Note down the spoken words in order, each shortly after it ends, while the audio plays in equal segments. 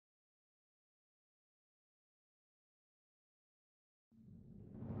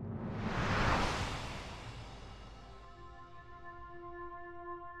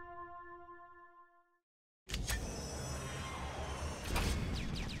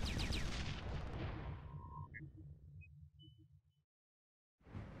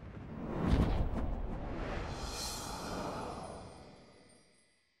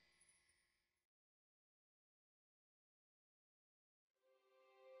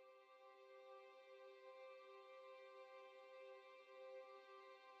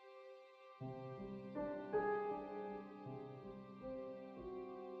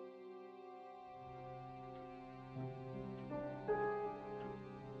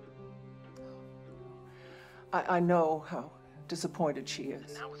I know how disappointed she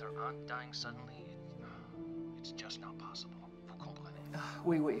is. And now with her aunt dying suddenly, it's just not possible. Vous comprenez?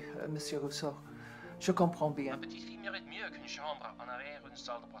 Oui, oui, Monsieur Rousseau. Je comprends bien. Ma petite fille mérite mieux qu'une chambre en arrière d'une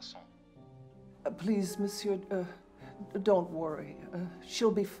salle de Poisson. Please, Monsieur, don't worry.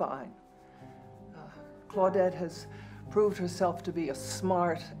 She'll be fine. Claudette has proved herself to be a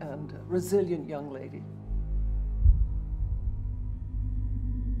smart and resilient young lady.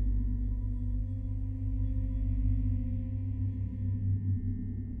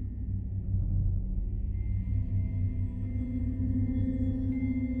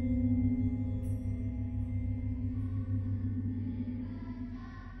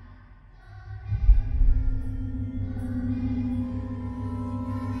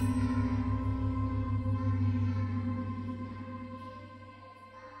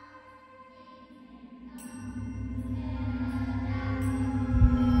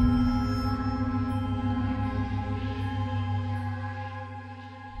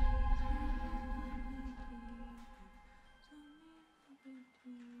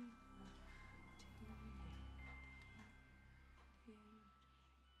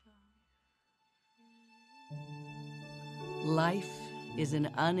 Life is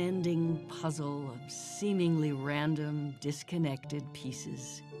an unending puzzle of seemingly random, disconnected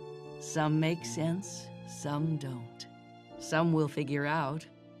pieces. Some make sense, some don't. Some we'll figure out,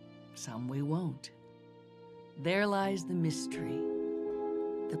 some we won't. There lies the mystery,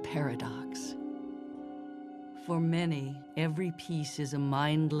 the paradox. For many, every piece is a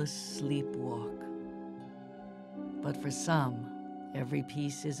mindless sleepwalk. But for some, every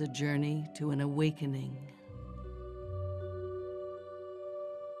piece is a journey to an awakening.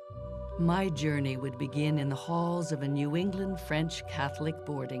 My journey would begin in the halls of a New England French Catholic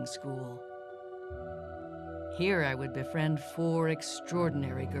boarding school. Here I would befriend 4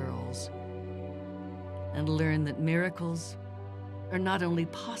 extraordinary girls and learn that miracles are not only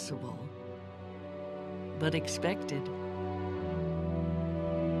possible, but expected.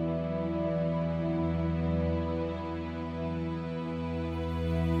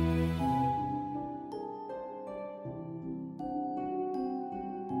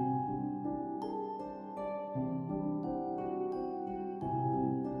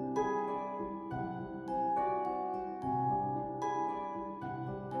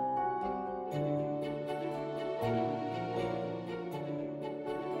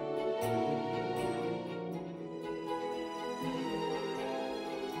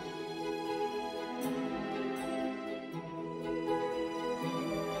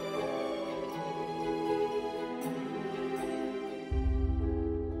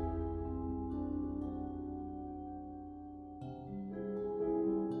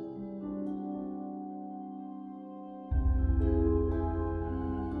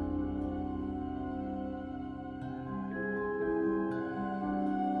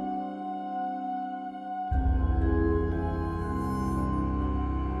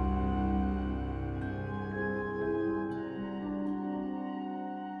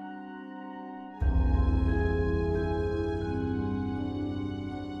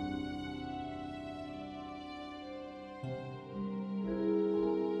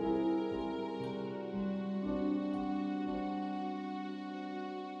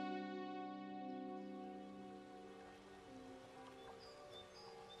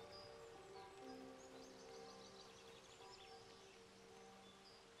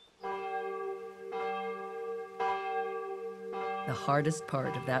 The hardest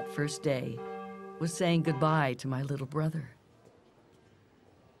part of that first day was saying goodbye to my little brother.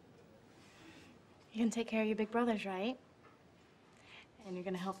 You can take care of your big brothers, right? And you're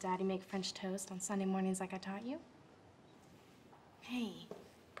gonna help Daddy make French toast on Sunday mornings like I taught you? Hey,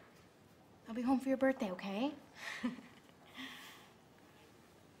 I'll be home for your birthday, okay? You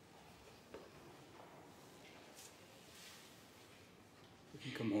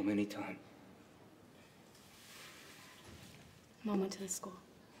can come home anytime. Mom went to the school.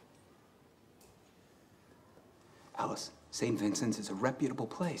 Alice, St. Vincent's is a reputable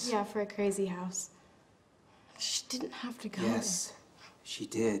place. Yeah, for a crazy house. She didn't have to go. Yes, she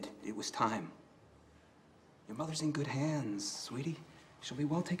did. It was time. Your mother's in good hands, sweetie. She'll be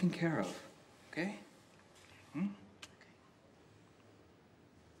well taken care of, okay? Hmm?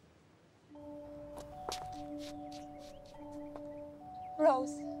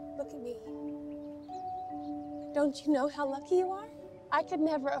 Rose, look at me. Don't you know how lucky you are? I could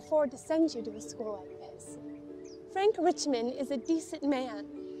never afford to send you to a school like this. Frank Richmond is a decent man.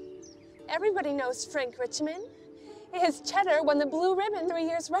 Everybody knows Frank Richmond. His cheddar won the blue ribbon 3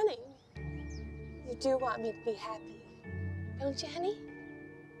 years running. You do want me to be happy, don't you, honey?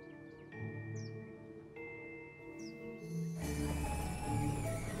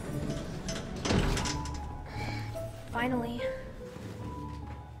 Finally.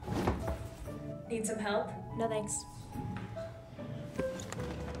 Need some help? No thanks.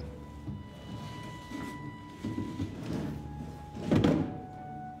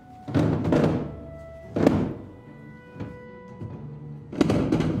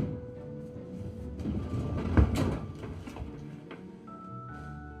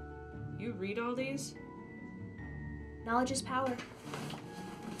 You read all these? Knowledge is power.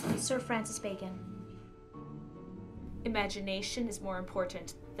 Sir Francis Bacon. Imagination is more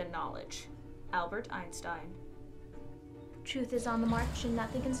important than knowledge. Albert Einstein. Truth is on the march and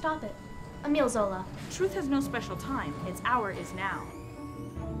nothing can stop it. Emile Zola. Truth has no special time. Its hour is now.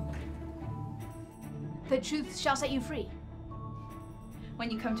 The truth shall set you free.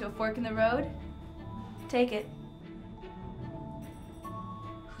 When you come to a fork in the road, take it.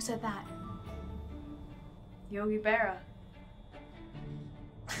 Who said that? Yogi Berra.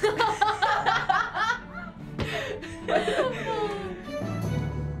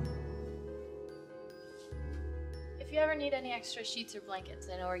 If you ever need any extra sheets or blankets,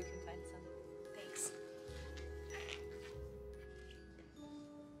 I know where you can find some. Thanks.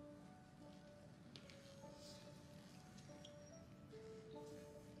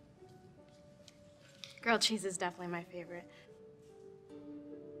 Grilled cheese is definitely my favorite.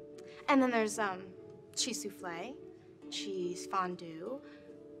 And then there's cheese souffle, cheese fondue,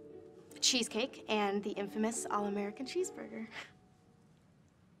 cheesecake, and the infamous all-American cheeseburger.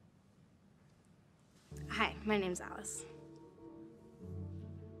 Hi, my name's Alice.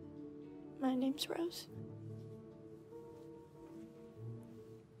 My name's Rose.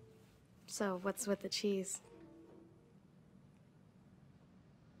 So what's with the cheese?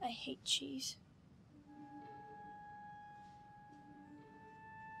 I hate cheese.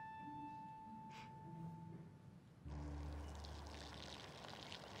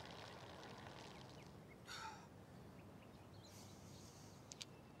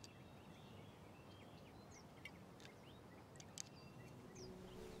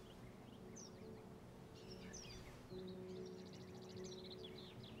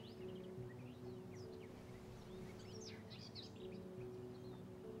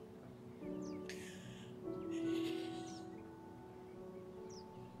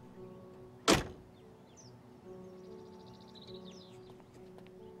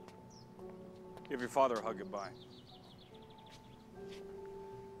 Give your father a hug goodbye.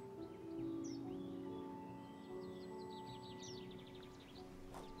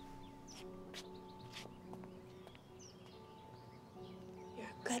 You're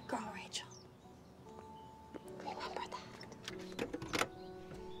a good girl, Rachel. Remember that.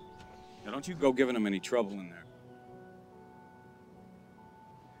 Now don't you go giving him any trouble in there.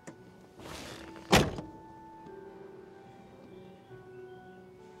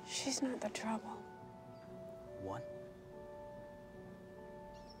 She's not the trouble. What?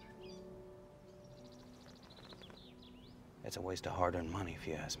 It's a waste of hard-earned money, if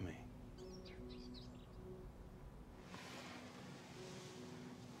you ask me.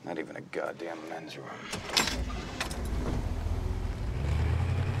 Not even a goddamn men's room.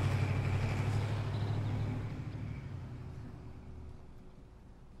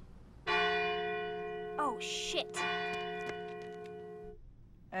 Oh, shit.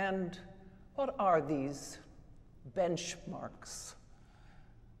 And what are these benchmarks?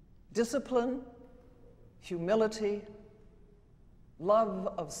 Discipline, humility,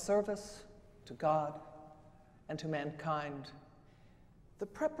 love of service to God and to mankind, the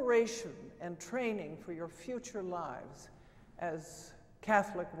preparation and training for your future lives as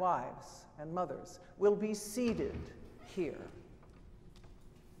Catholic wives and mothers will be seeded here.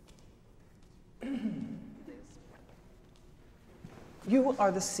 You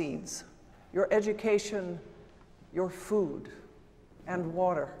are the seeds, your education, your food, and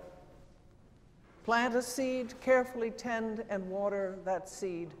water. Plant a seed, carefully tend and water that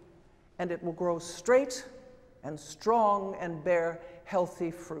seed, and it will grow straight and strong and bear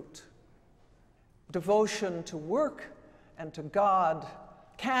healthy fruit. Devotion to work and to God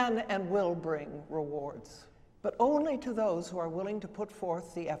can and will bring rewards, but only to those who are willing to put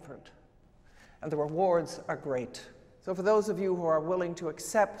forth the effort. And the rewards are great. So for those of you who are willing to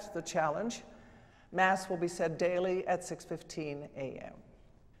accept the challenge, Mass will be said daily at 6:15 a.m.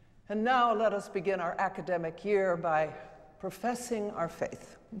 And now let us begin our academic year by professing our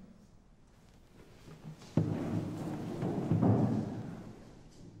faith.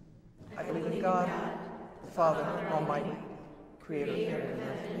 I believe in God, the Father Almighty, creator of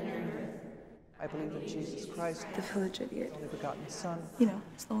heaven and earth. I believe in Jesus Christ, The village idiot. only begotten Son, You know,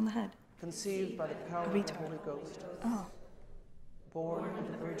 slow in the head. conceived by the power of the Holy Ghost, Oh. born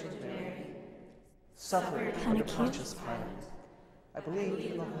of the Virgin Mary, suffered under Pontius Pilate. I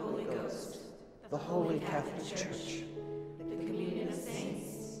believe in the Holy Ghost, the Holy Catholic Church, the communion of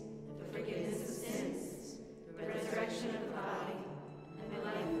saints, the forgiveness of sins, the resurrection of the body, and the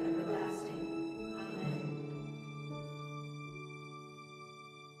life everlasting. Amen.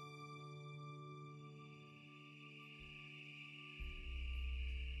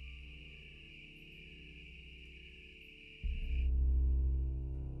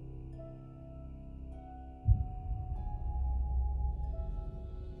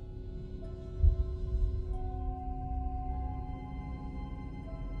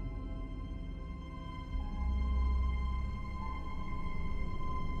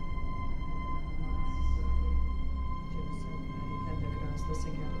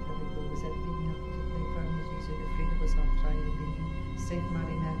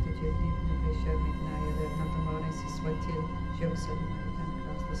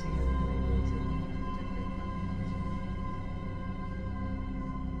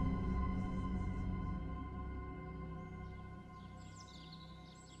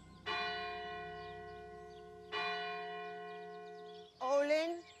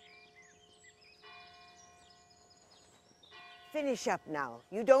 Olin? Finish up now.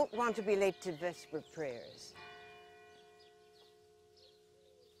 You don't want to be late to Vesper prayers.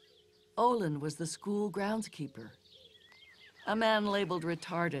 Olin was the school groundskeeper. A man labeled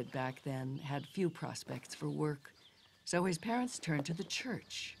retarded back then had few prospects for work, so his parents turned to the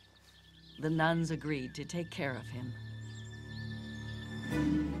church. The nuns agreed to take care of him.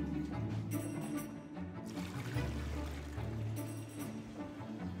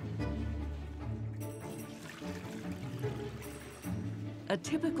 A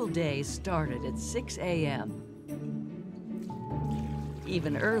typical day started at 6 a.m.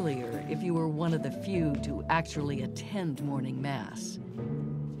 Even earlier if you were one of the few to actually attend morning mass.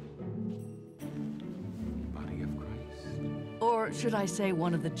 Body of Christ. Or should I say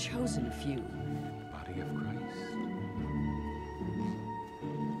one of the chosen few. Body of Christ.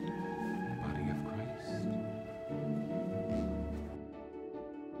 Body of Christ.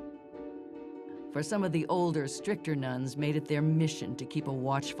 For some of the older, stricter nuns made it their mission to keep a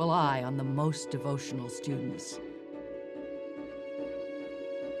watchful eye on the most devotional students.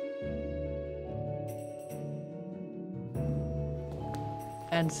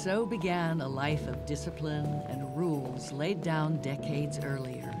 And so began a life of discipline and rules laid down decades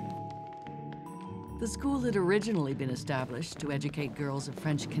earlier. The school had originally been established to educate girls of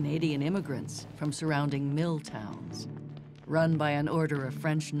French-Canadian immigrants from surrounding mill towns, run by an order of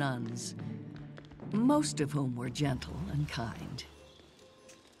French nuns, most of whom were gentle and kind.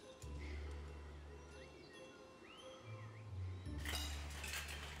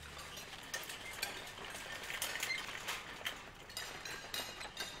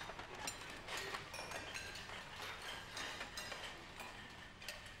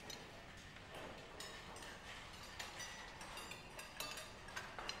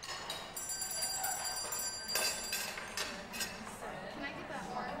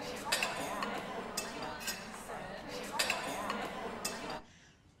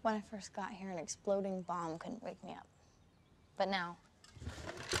 When I first got here, an exploding bomb couldn't wake me up. But now,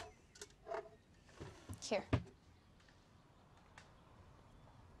 here.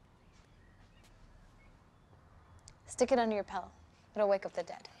 Stick it under your pillow. It'll wake up the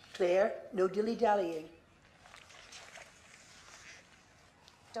dead. Claire, no dilly-dallying.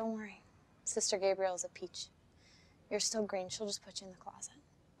 Don't worry. Sister Gabriel's a peach. You're still green. She'll just put you in the closet.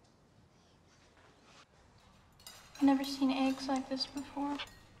 I've never seen eggs like this before.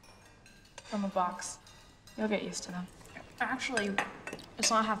 From a box. You'll get used to them. Actually, it's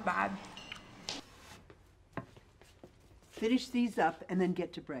not half bad. Finish these up and then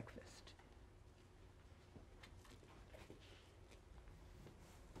get to breakfast.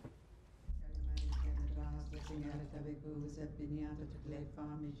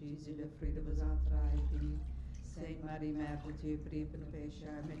 Saint Marie, Mère de Dieu, prie pour nos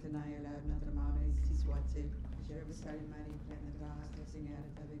pécheurs, maintenant et à l'heure de notre mort, ainsi soit-il. Je vous salue Marie, pleine de grâce, le Seigneur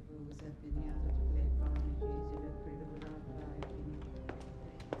est avec vous. Vous êtes bénie entre toutes les femmes, et Jésus, le fruit de vos entrailles, est béni.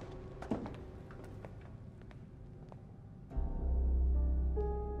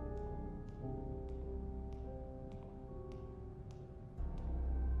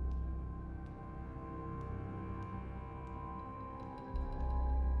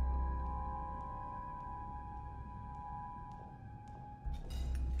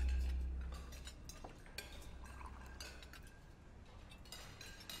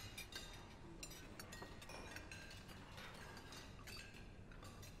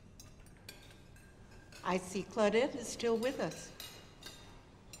 I see Claudette is still with us.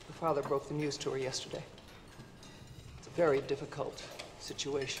 father broke the news to her yesterday. It's a very difficult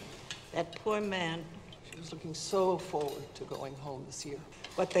situation. That poor man. She was looking so forward to going home this year.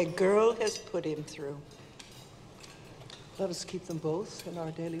 What that girl has put him through. Let us keep them both in our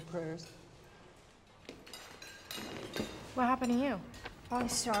daily prayers. What happened to you? Oh,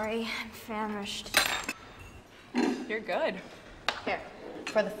 sorry. I'm famished. You're good. Here,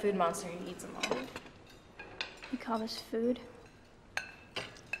 for the food monster, you eat some all. You call this food?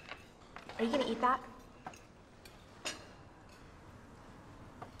 Are you gonna eat that?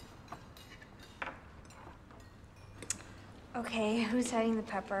 Okay, who's hiding the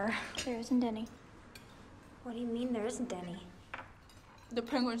pepper? There isn't any. What do you mean there isn't any? The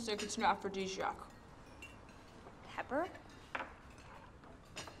penguins think it's an aphrodisiac. Pepper?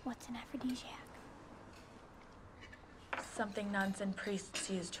 What's an aphrodisiac? Something nuns and priests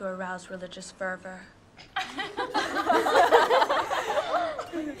use to arouse religious fervor.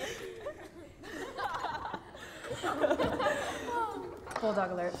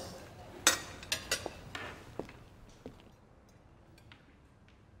 Bulldog alert.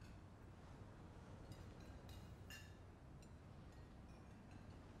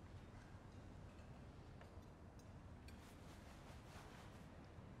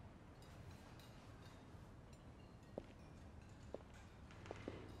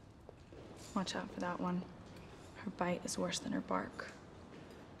 Watch out for that one. Her bite is worse than her bark.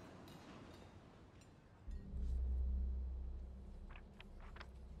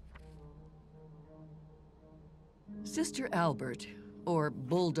 Sister Albert, or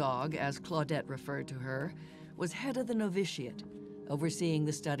Bulldog as Claudette referred to her, was head of the novitiate, overseeing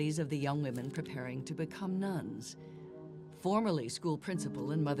the studies of the young women preparing to become nuns. Formerly school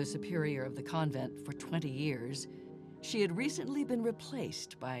principal and mother superior of the convent for 20 years, she had recently been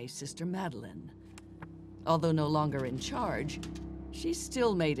replaced by Sister Madeline. Although no longer in charge, she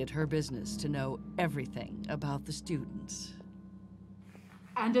still made it her business to know everything about the students.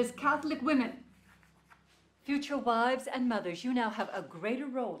 And as Catholic women, future wives and mothers, you now have a greater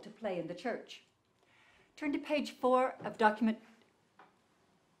role to play in the church. Turn to page 4 of document...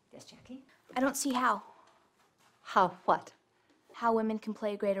 Yes, Jackie? I don't see how. How what? How women can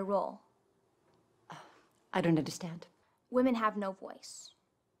play a greater role. I don't understand. Women have no voice.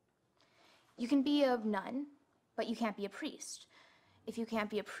 You can be a nun, but you can't be a priest. If you can't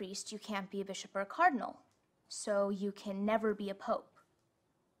be a priest, you can't be a bishop or a cardinal. So you can never be a pope.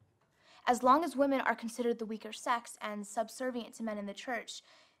 As long as women are considered the weaker sex and subservient to men in the church,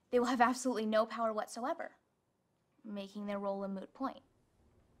 they will have absolutely no power whatsoever, making their role a moot point.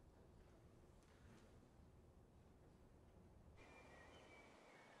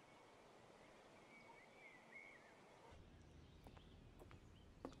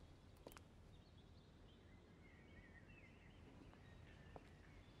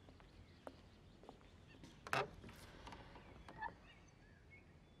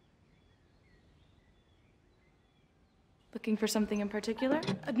 Looking for something in particular?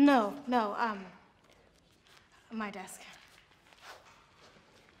 No, my desk.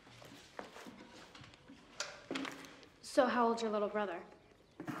 So how old's your little brother?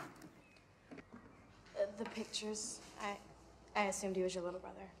 The pictures, I assumed he was your little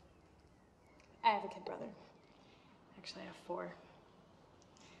brother. I have a kid brother. Actually, I have 4.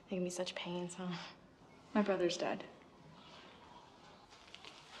 They can be such pains, huh? My brother's dead.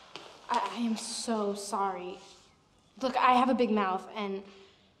 I am so sorry. Look, I have a big mouth, and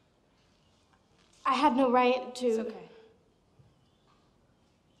I had no right to... It's okay.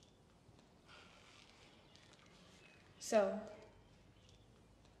 So,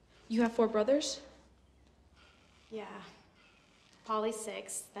 you have 4 brothers? Yeah. Polly's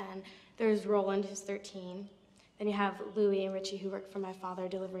 6, then there's Roland, who's 13. Then you have Louie and Richie, who work for my father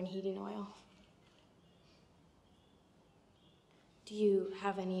delivering heating oil. Do you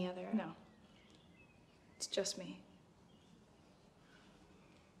have any other? No. It's just me.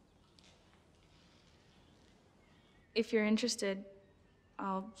 If you're interested,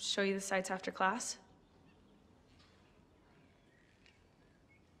 I'll show you the sites after class.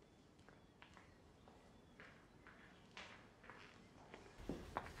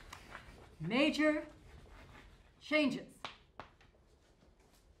 Major changes.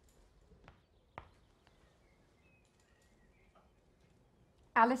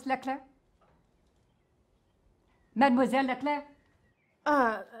 Alice Leclerc? Mademoiselle Leclerc?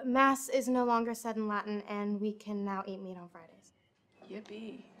 Mass is no longer said in Latin, and we can now eat meat on Fridays.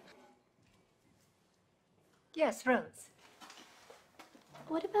 Yippee. Yes, Rose.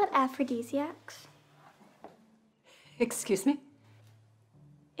 What about aphrodisiacs? Excuse me?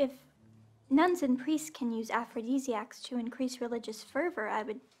 If nuns and priests can use aphrodisiacs to increase religious fervor, I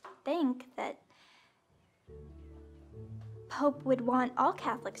would think that Pope would want all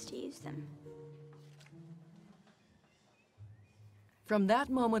Catholics to use them. From that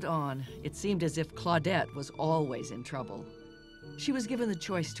moment on, it seemed as if Claudette was always in trouble. She was given the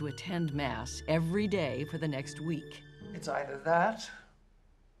choice to attend Mass every day for the next week. It's either that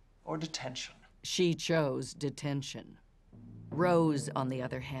or detention. She chose detention. Rose, on the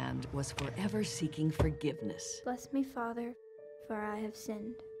other hand, was forever seeking forgiveness. Bless me, Father, for I have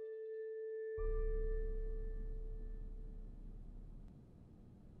sinned.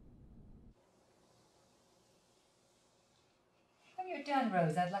 When you're done,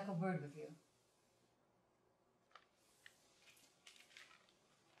 Rose, I'd like a word with you.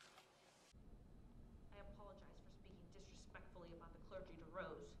 I apologize for speaking disrespectfully about the clergy to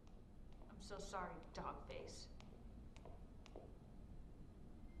Rose. I'm so sorry, Dogface.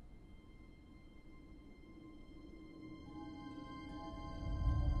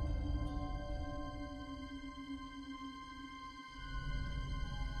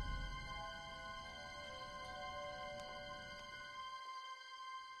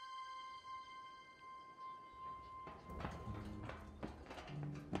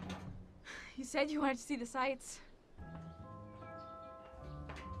 You said you wanted to see the sights.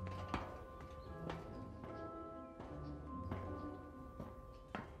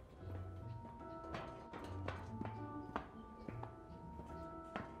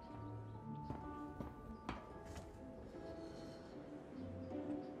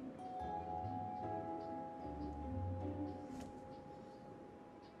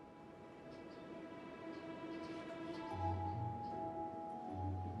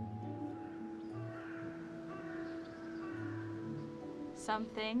 Some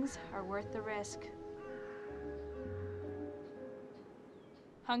things are worth the risk.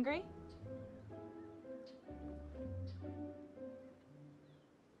 Hungry?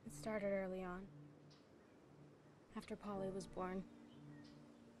 It started early on, after Polly was born.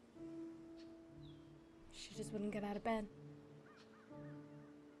 She just wouldn't get out of bed.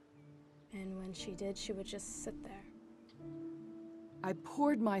 And when she did, she would just sit there. I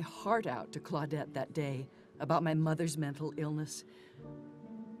poured my heart out to Claudette that day about my mother's mental illness.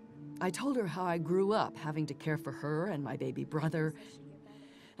 I told her how I grew up having to care for her and my baby brother,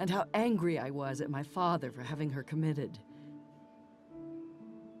 and how angry I was at my father for having her committed.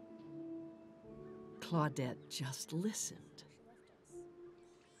 Claudette just listened.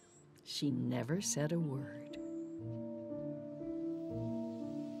 She never said a word.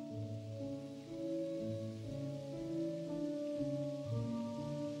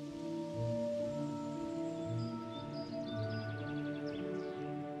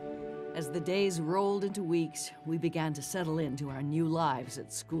 As the days rolled into weeks, we began to settle into our new lives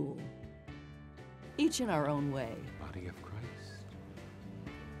at school. Each in our own way. Body of Christ.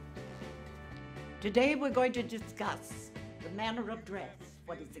 Today we're going to discuss the manner of dress,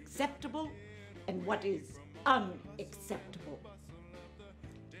 what is acceptable and what is unacceptable.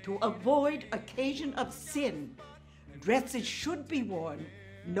 To avoid occasion of sin, dresses should be worn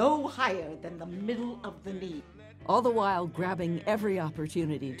no higher than the middle of the knee. All the while grabbing every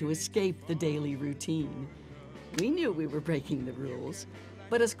opportunity to escape the daily routine. We knew we were breaking the rules,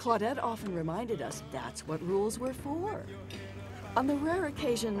 but as Claudette often reminded us, that's what rules were for. On the rare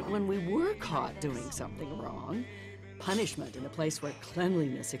occasion when we were caught doing something wrong, punishment in a place where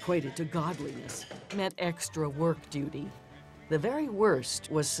cleanliness equated to godliness meant extra work duty. The very worst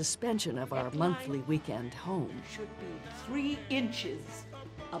was suspension of our monthly weekend home. Should be 3 inches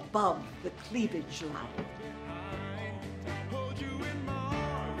above the cleavage line.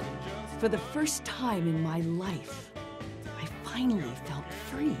 For the first time in my life, I finally felt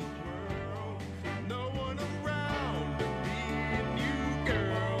free.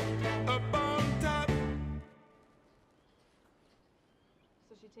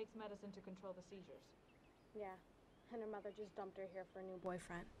 So she takes medicine to control the seizures. Yeah, and her mother just dumped her here for a new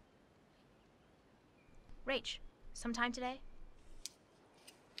boyfriend. Rach, sometime today?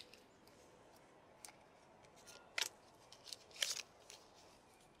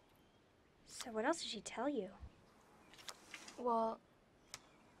 So what else did she tell you? Well,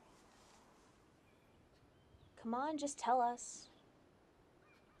 come on, just tell us.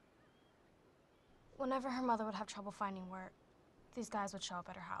 Whenever her mother would have trouble finding work, these guys would show up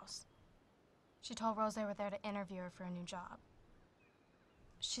at her house. She told Rose they were there to interview her for a new job.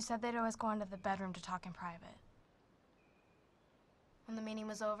 She said they'd always go into the bedroom to talk in private. When the meeting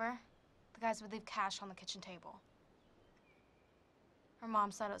was over, the guys would leave cash on the kitchen table. Her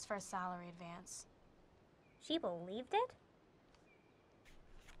mom said it was for a salary advance. She believed it?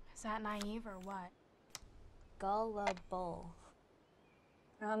 Is that naive or what? Gullible.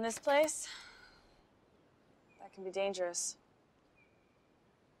 Around this place? That can be dangerous.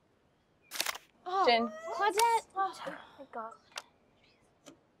 Oh, Jin. Claudette! Oh, thank God.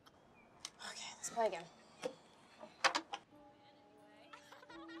 Okay, let's play again.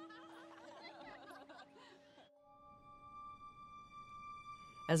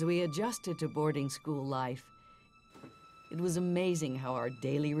 As we adjusted to boarding school life, it was amazing how our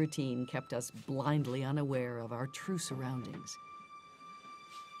daily routine kept us blindly unaware of our true surroundings.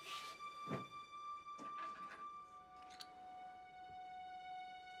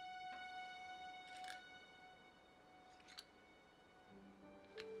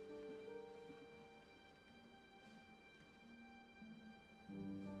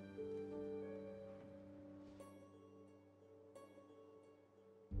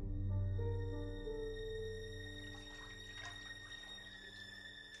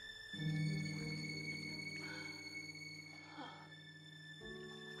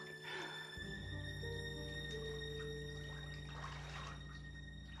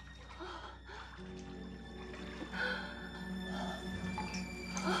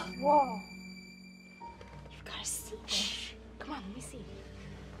 Whoa. You've got to see this. Shh. Come on, let me see.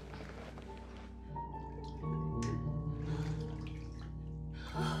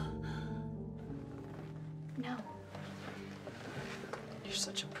 No. You're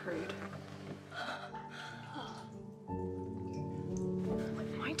such a prude.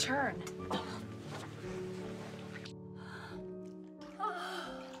 My turn.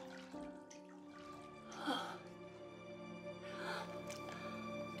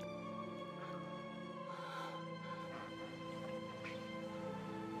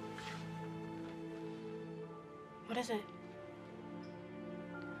 What is it?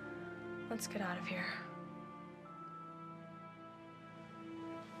 Let's get out of here.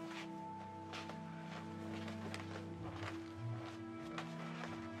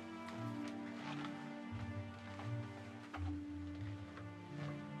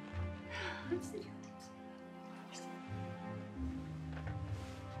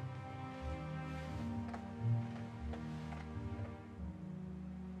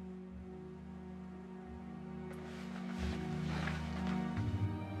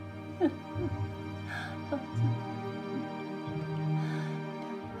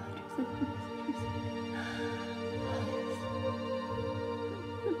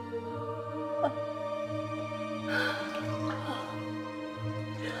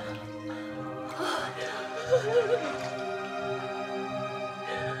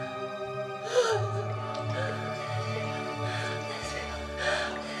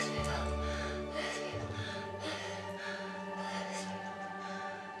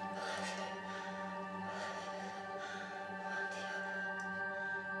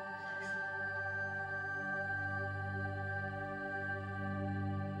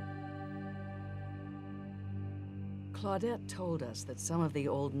 Claudette told us that some of the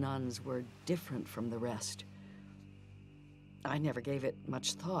old nuns were different from the rest. I never gave it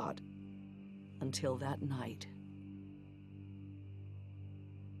much thought until that night.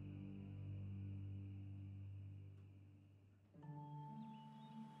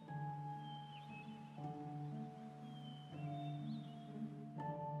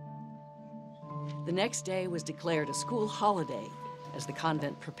 The next day was declared a school holiday as the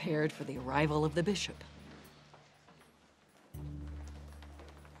convent prepared for the arrival of the bishop.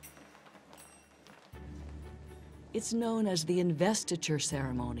 It's known as the investiture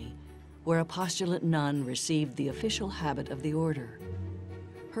ceremony, where a postulant nun received the official habit of the order.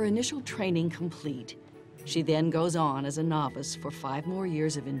 Her initial training complete, she then goes on as a novice for 5 more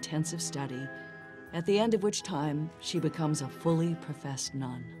years of intensive study, at the end of which time she becomes a fully professed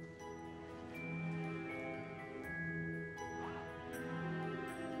nun.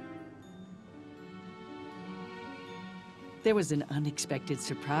 There was an unexpected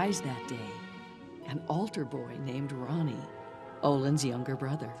surprise that day. An altar boy named Ronnie, Olin's younger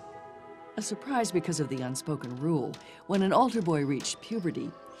brother. A surprise because of the unspoken rule. When an altar boy reached puberty,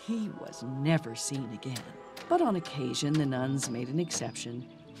 he was never seen again. But on occasion, the nuns made an exception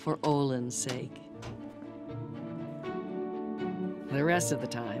for Olin's sake. The rest of the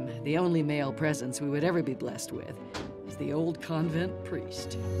time, the only male presence we would ever be blessed with is the old convent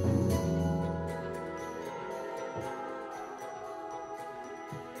priest.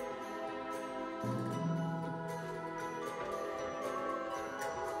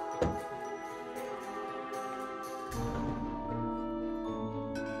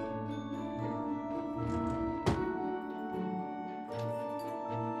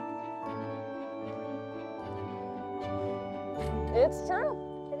 It's true.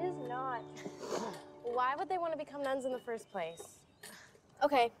 It is not. Why would they want to become nuns in the first place?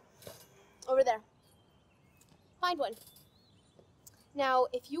 Okay, over there. Find one. Now,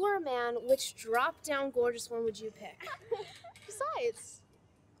 if you were a man, which drop-down gorgeous one would you pick? Besides,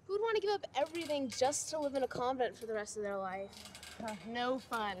 who would want to give up everything just to live in a convent for the rest of their life? No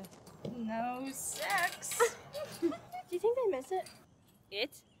fun. No sex. Do you think they miss it?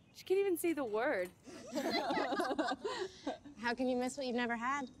 It? She can't even say the word. How can you miss what you've never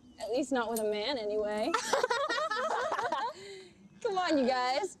had? At least not with a man, anyway. Come on, you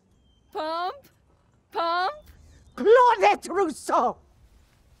guys. Pump, pump. Claudette Rousseau!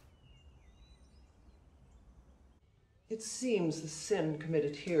 It seems the sin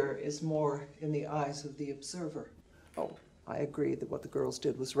committed here is more in the eyes of the observer. Oh, I agree that what the girls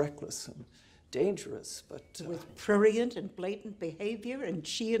did was reckless and dangerous, but... With prurient and blatant behavior, and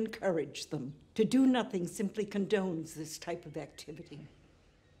she encouraged them. To do nothing simply condones this type of activity.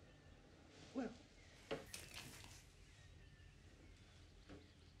 Well...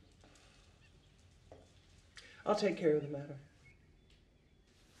 I'll take care of the matter.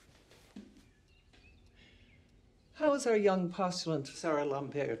 How is our young postulant, Sarah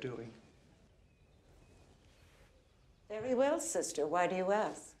Lambert, doing? Very well, sister. Why do you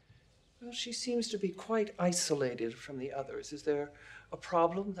ask? Well, she seems to be quite isolated from the others. Is there a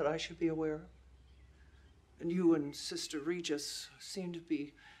problem that I should be aware of? And you and Sister Regis seem to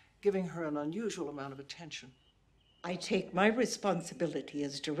be giving her an unusual amount of attention. I take my responsibility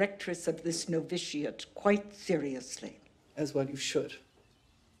as directress of this novitiate quite seriously. As well you should.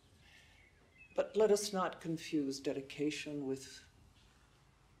 But let us not confuse dedication with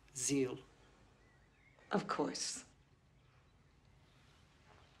zeal. Of course.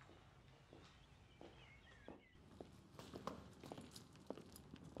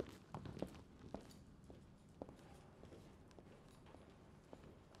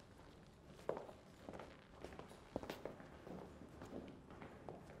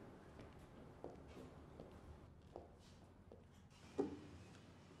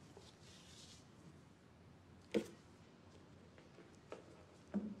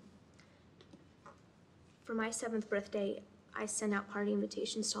 For my 7th birthday, I sent out party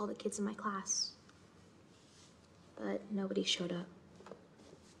invitations to all the kids in my class. But nobody showed up.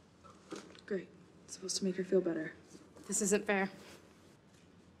 Great. It's supposed to make her feel better. This isn't fair.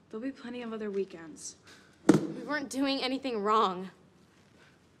 There'll be plenty of other weekends. We weren't doing anything wrong.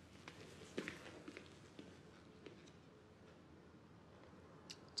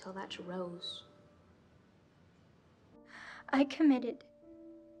 Tell that to Rose. I committed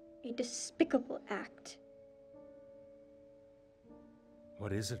a despicable act.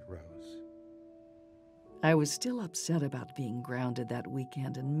 What is it, Rose? I was still upset about being grounded that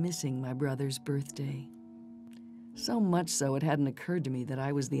weekend and missing my brother's birthday. So much so it hadn't occurred to me that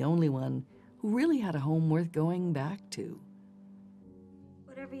I was the only one who really had a home worth going back to.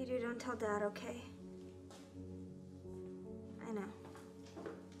 Whatever you do, don't tell Dad, okay? I know.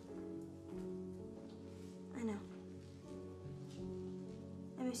 I know.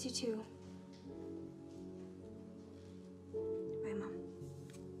 I miss you too. Bye, Mom.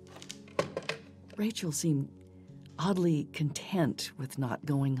 Rachel seemed oddly content with not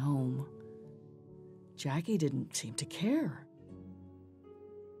going home. Jackie didn't seem to care.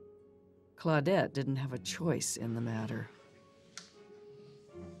 Claudette didn't have a choice in the matter.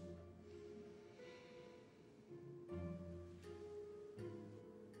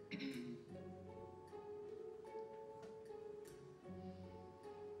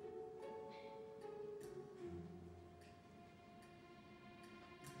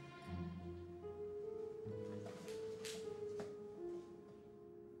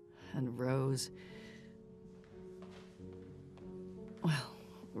 And Rose... well,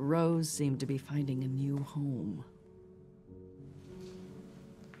 Rose seemed to be finding a new home.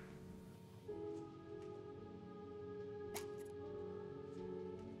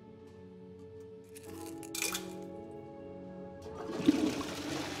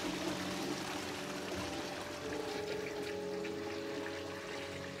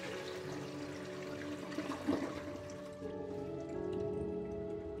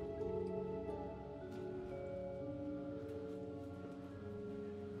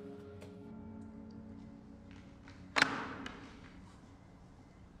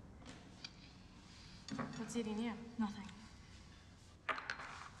 What's eating you? Nothing.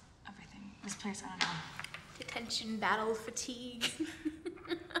 Everything. This place, I don't know. Detention, battle, fatigue.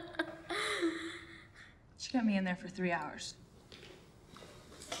 She got me in there for 3 hours.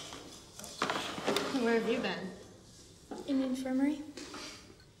 Where have you been? In the infirmary.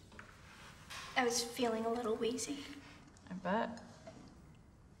 I was feeling a little wheezy. I bet.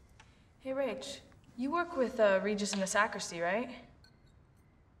 Hey, Rach, you work with Regis in the sacristy, right?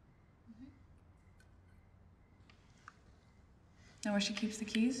 know where she keeps the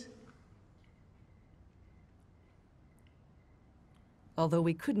keys? Although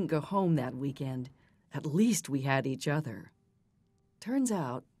we couldn't go home that weekend, at least we had each other. Turns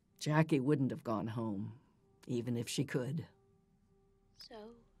out, Jackie wouldn't have gone home, even if she could. So,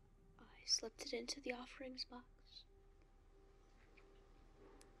 I slipped it into the offerings box.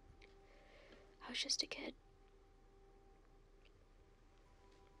 I was just a kid.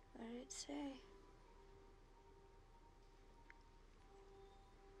 What did it say?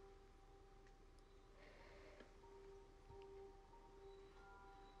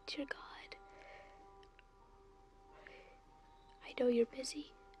 Dear God, I know you're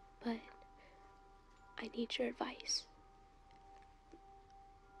busy, but I need your advice.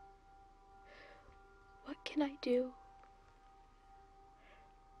 What can I do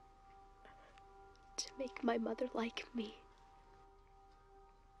to make my mother like me?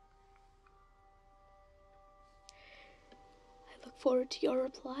 I look forward to your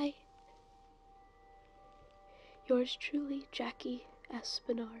reply. Yours truly, Jackie S.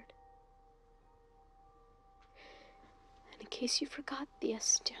 Bernard. And in case you forgot, the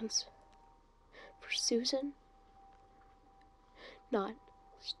S stands for Susan, not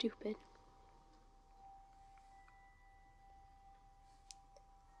stupid.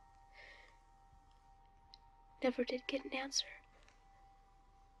 Never did get an answer.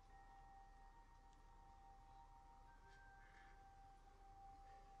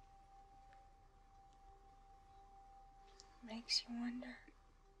 Makes you wonder.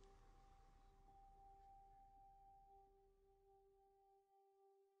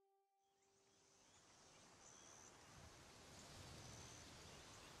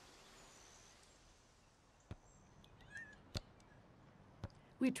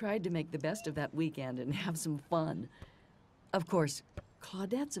 We tried to make the best of that weekend and have some fun. Of course,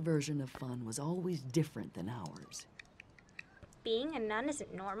 Claudette's version of fun was always different than ours. Being a nun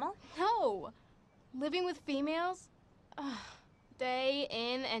isn't normal? No! Living with females? Ugh. Day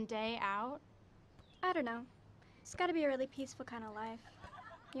in and day out? I don't know. It's gotta be a really peaceful kind of life.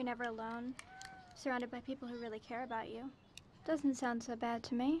 You're never alone, surrounded by people who really care about you. Doesn't sound so bad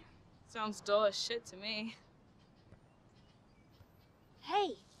to me. Sounds dull as shit to me.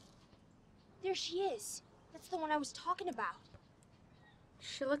 Hey! There she is. That's the one I was talking about.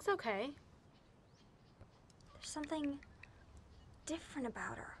 She looks okay. There's something different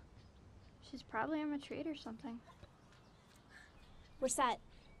about her. She's probably in retreat or something. We're set.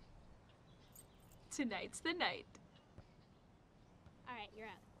 Tonight's the night. All right, you're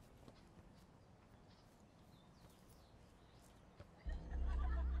up.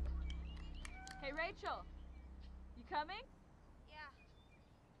 Hey, Rachel. You coming?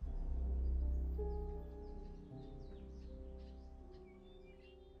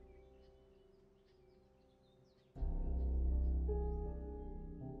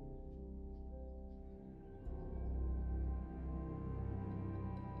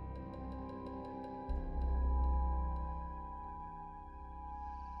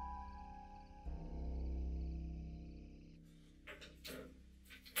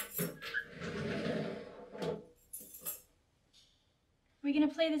 Are we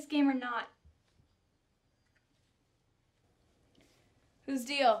gonna play this game or not? Whose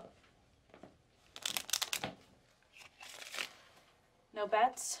deal? No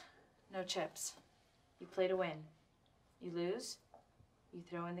bets, no chips. You play to win. You lose, you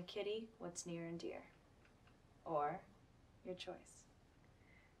throw in the kitty what's near and dear. Or your choice.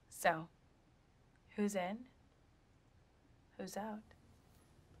 So, who's in? Who's out?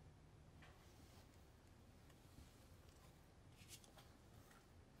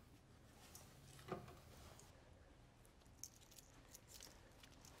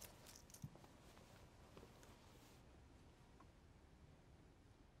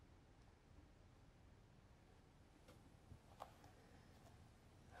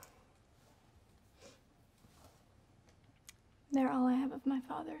 They're all I have of my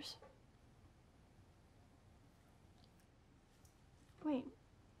father's. Wait,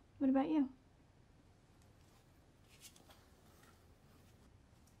 what about you?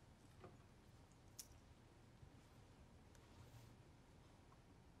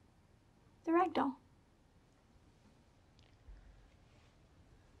 The ragdoll.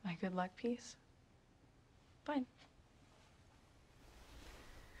 My good luck piece? Fine.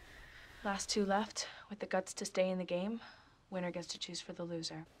 Last two left, with the guts to stay in the game. Winner gets to choose for the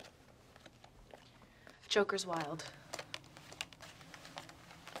loser. Joker's wild.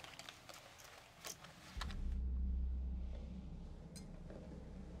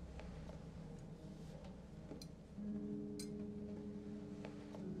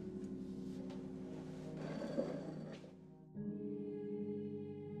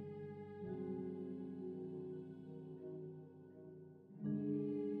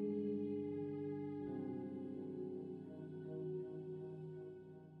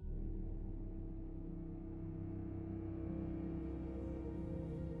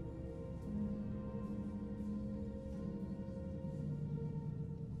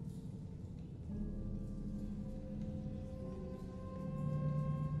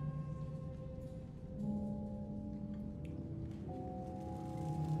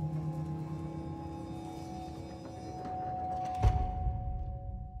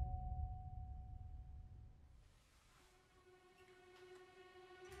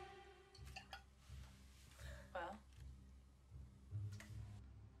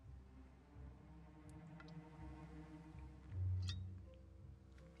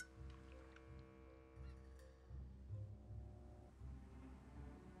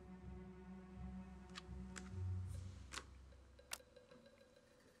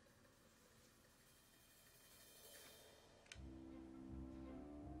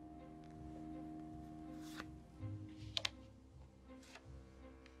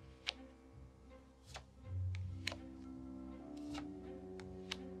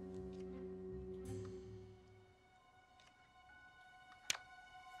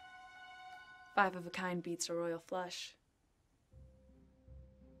 5 of a kind beats a royal flush.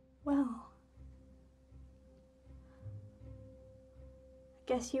 Well, I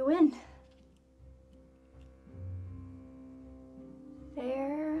guess you win.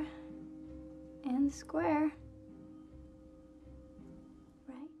 Fair and square.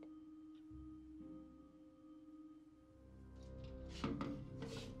 Right?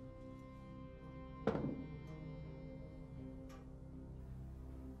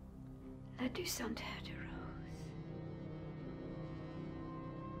 La douceur de Rose.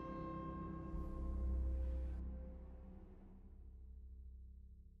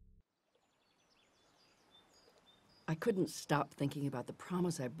 I couldn't stop thinking about the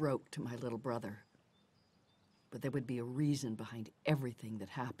promise I broke to my little brother. But there would be a reason behind everything that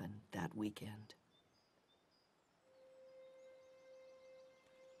happened that weekend.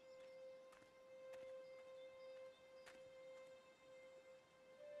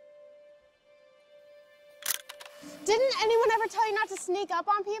 Didn't anyone ever tell you not to sneak up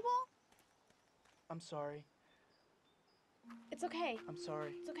on people? I'm sorry. It's okay. I'm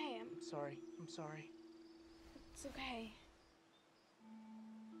sorry. It's okay. I'm sorry. I'm sorry. It's okay.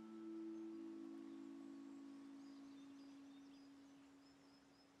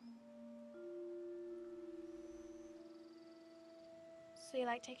 So you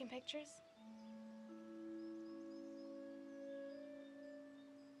like taking pictures?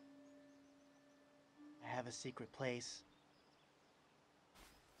 I have a secret place.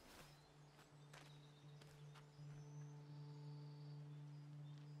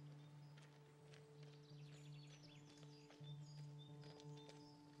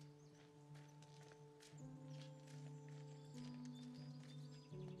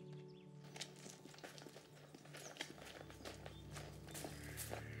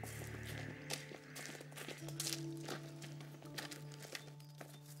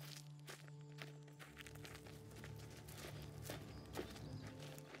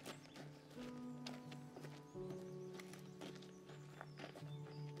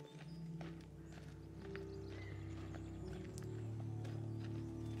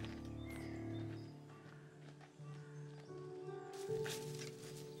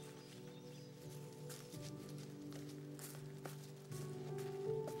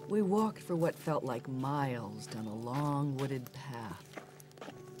 We walked for what felt like miles down a long wooded path,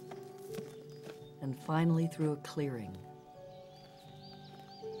 and finally through a clearing.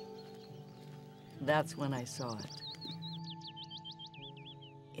 That's when I saw it.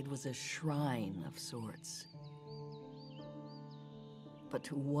 It was a shrine of sorts. But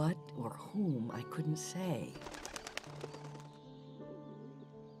to what or whom, I couldn't say.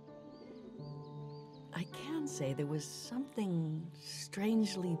 I can say there was something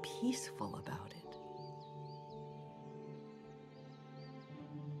strangely peaceful about it.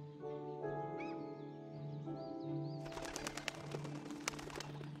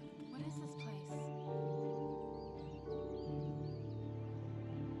 What is this place?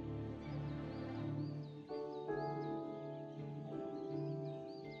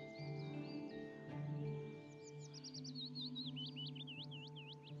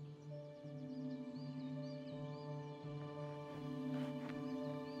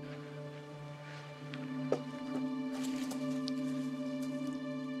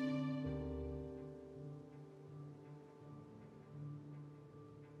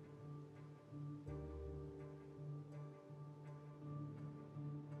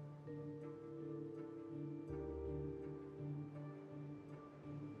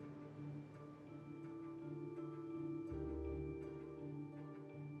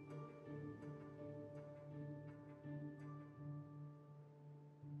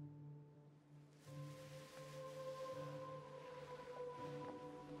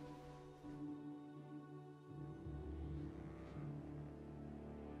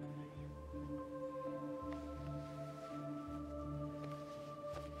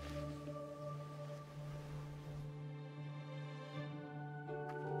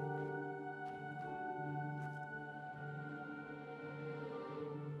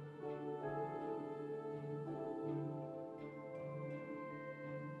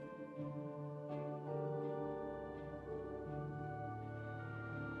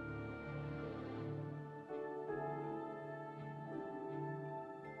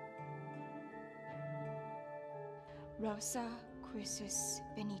 Rosa Crucis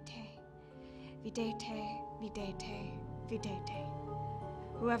venite, videte, videte, videte.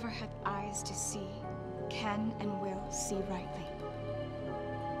 Whoever hath eyes to see can and will see rightly.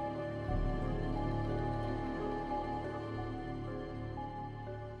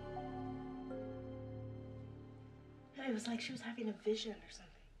 It was like she was having a vision or something.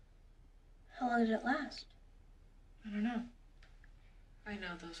 How long did it last? I don't know. I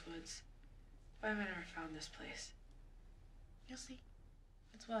know those woods. Why have I never found this place? You'll see.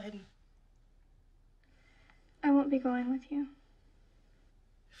 It's well hidden. I won't be going with you.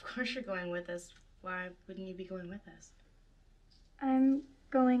 Of course you're going with us. Why wouldn't you be going with us? I'm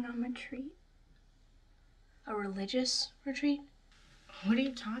going on retreat. A religious retreat? What are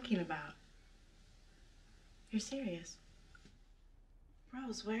you talking about? You're serious.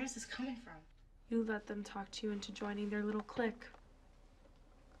 Rose, where is this coming from? You let them talk to you into joining their little clique.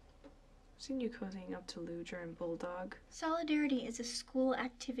 I've seen you cozying up to Luger and Bulldog. Solidarity is a school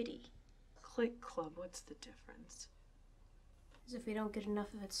activity. Clique club, what's the difference? As if we don't get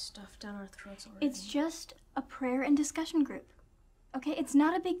enough of its stuff down our throats already. It's just a prayer and discussion group. Okay, it's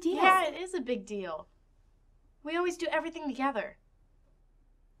not a big deal. Yeah, it is a big deal. We always do everything together.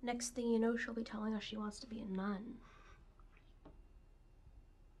 Next thing you know, she'll be telling us she wants to be a nun.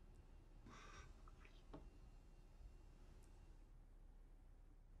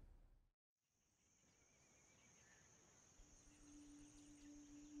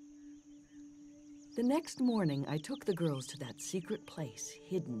 The next morning, I took the girls to that secret place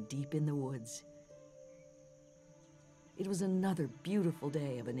hidden deep in the woods. It was another beautiful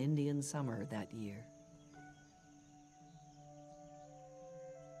day of an Indian summer that year.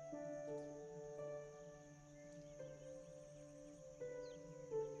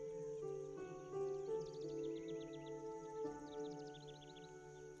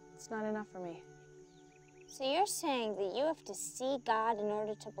 It's not enough for me. So you're saying that you have to see God in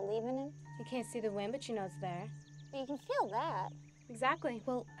order to believe in him? You can't see the wind, but you know it's there. But you can feel that. Exactly.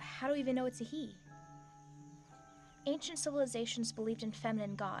 Well, how do we even know it's a he? Ancient civilizations believed in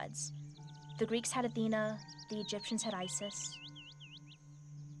feminine gods. The Greeks had Athena, the Egyptians had Isis.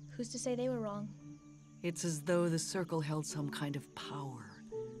 Who's to say they were wrong? It's as though the circle held some kind of power,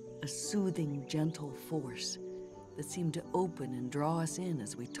 a soothing, gentle force that seemed to open and draw us in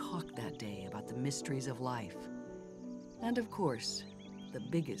as we talked that day about the mysteries of life. And of course, the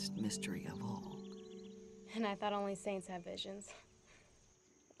biggest mystery of all. And I thought only saints have visions.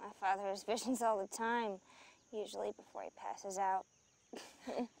 My father has visions all the time, usually before he passes out.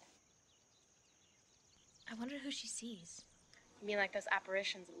 I wonder who she sees. You mean like those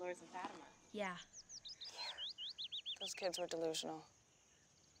apparitions at Lourdes and Fatima? Yeah. Those kids were delusional.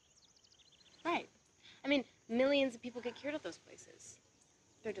 Right. I mean, millions of people get cured at those places.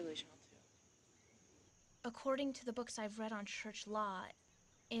 They're delusional, too. According to the books I've read on church law,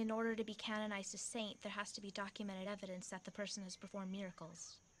 in order to be canonized a saint, there has to be documented evidence that the person has performed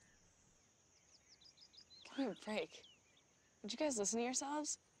miracles. Give me a break. Did you guys listen to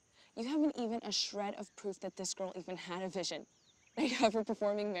yourselves? You haven't even a shred of proof that this girl even had a vision. That you have her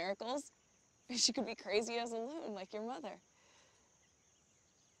performing miracles? She could be crazy as a loon, like your mother.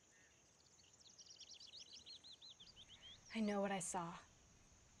 I know what I saw.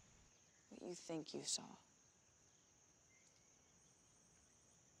 What you think you saw.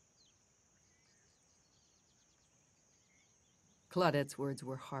 Claudette's words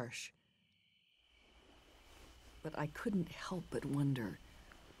were harsh. But I couldn't help but wonder,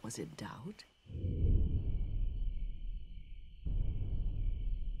 was it doubt?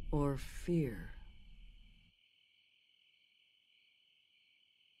 Or fear?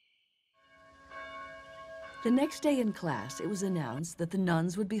 The next day in class, it was announced that the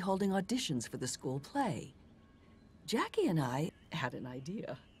nuns would be holding auditions for the school play. Jackie and I had an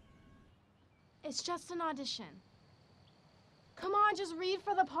idea. It's just an audition. Come on, just read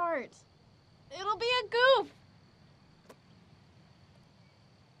for the part. It'll be a goof.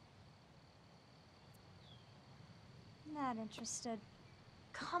 Not interested.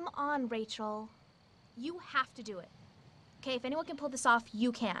 Come on, Rachel. You have to do it. Okay, if anyone can pull this off,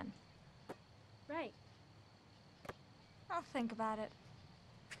 you can. Right. I'll think about it.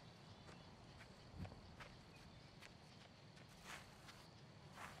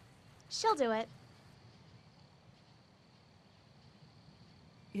 She'll do it.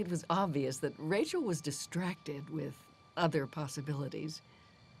 It was obvious that Rachel was distracted with other possibilities.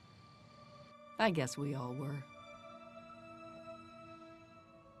 I guess we all were.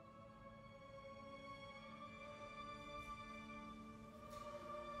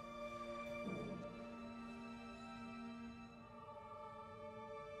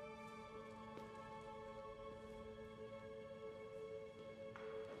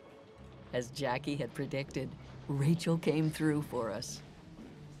 As Jackie had predicted, Rachel came through for us.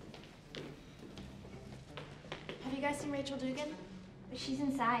 Have you guys seen Rachel Dugan? She's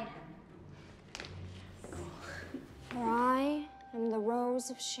inside. For I am the rose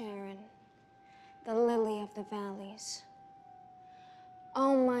of Sharon, the lily of the valleys.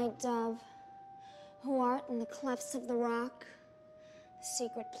 O my dove, who art in the clefts of the rock, the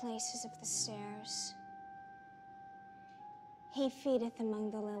secret places of the stairs. He feedeth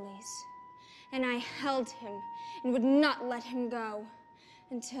among the lilies, and I held him and would not let him go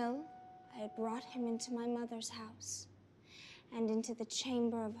until I had brought him into my mother's house and into the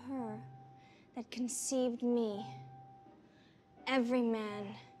chamber of her that conceived me. Every man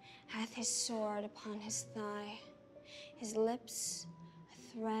hath his sword upon his thigh, his lips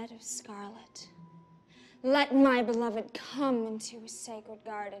a thread of scarlet. Let my beloved come into his sacred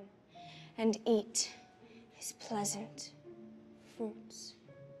garden and eat his pleasant fruits.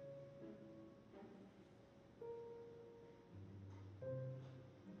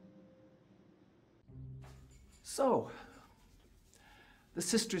 So, the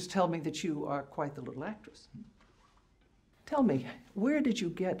sisters tell me that you are quite the little actress. Tell me, where did you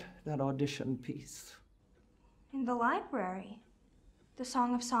get that audition piece? In the library. The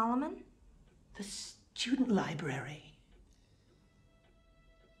Song of Solomon? The student library.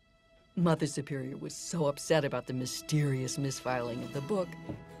 Mother Superior was so upset about the mysterious misfiling of the book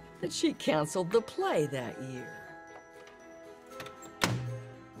that she canceled the play that year.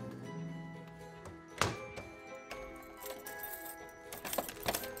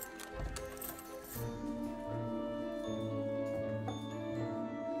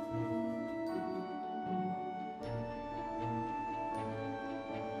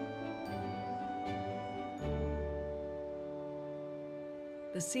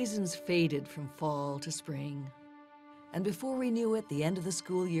 The seasons faded from fall to spring, and before we knew it, the end of the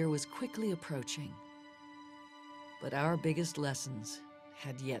school year was quickly approaching. But our biggest lessons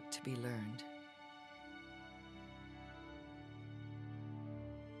had yet to be learned.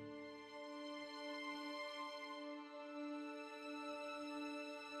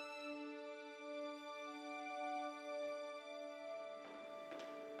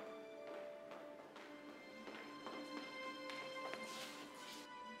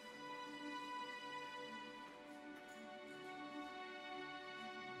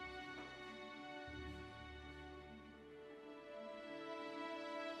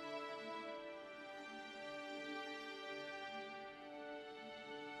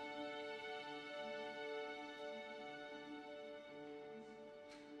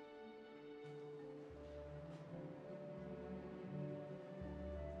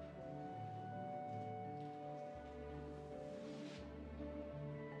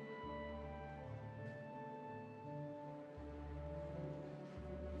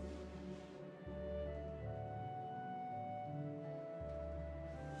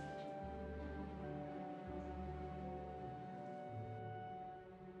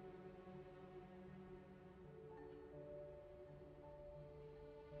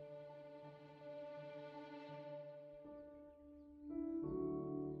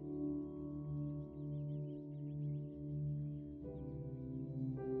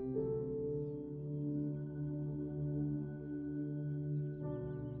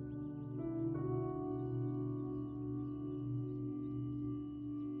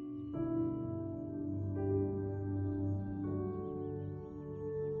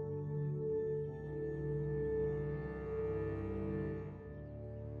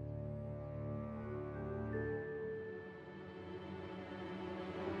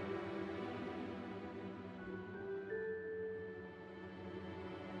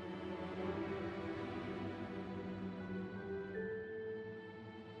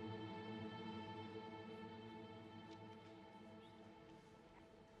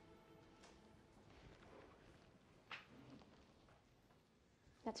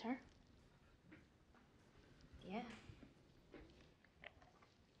 That's her? Yeah.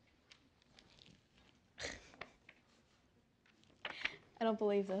 I don't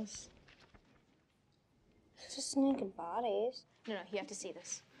believe this. It's just naked bodies. No, you have to see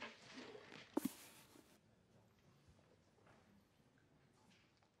this.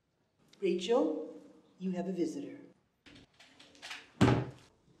 Rachel, you have a visitor.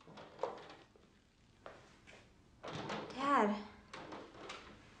 Dad.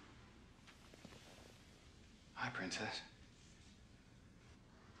 Hi, Princess.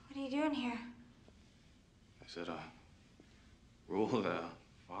 What are you doing here? Is it a rule that a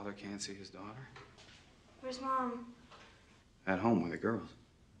father can't see his daughter? Where's Mom? At home with the girls.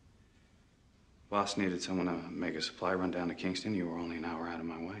 Boss needed someone to make a supply run down to Kingston. You were only an hour out of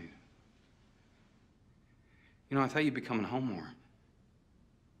my way. You know, I thought you'd be coming home more.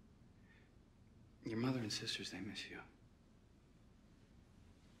 Your mother and sisters, they miss you.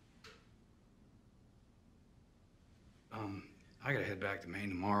 I gotta head back to Maine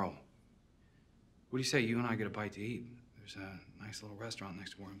tomorrow. What do you say you and I get a bite to eat? There's a nice little restaurant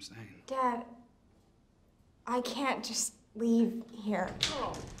next to where I'm staying. Dad, I can't just leave here.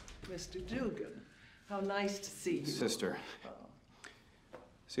 Oh, Mr. Dugan, how nice to see you. Sister,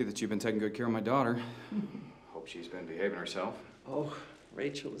 see that you've been taking good care of my daughter. Hope she's been behaving herself. Oh,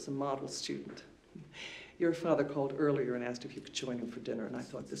 Rachel is a model student. Your father called earlier and asked if you could join him for dinner, and I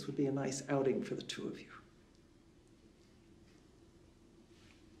thought this would be a nice outing for the two of you.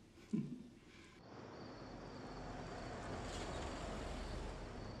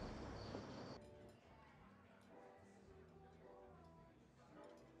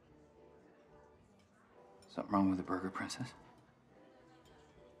 Something wrong with the burger, Princess?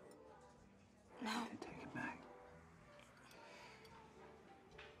 No. Take it back.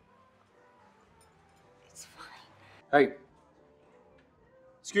 It's fine. Hey.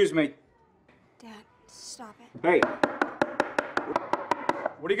 Excuse me. Dad, stop it. Hey.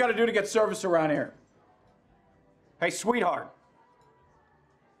 What do you got to do to get service around here? Hey, sweetheart.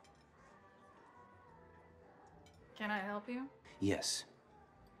 Can I help you? Yes,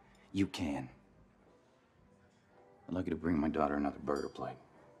 you can. I'd like you to bring my daughter another burger plate.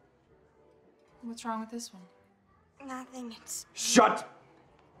 What's wrong with this one? Nothing, it's... Shut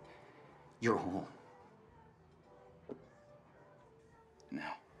your hole.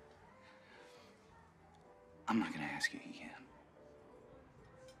 Now, I'm not gonna ask you again.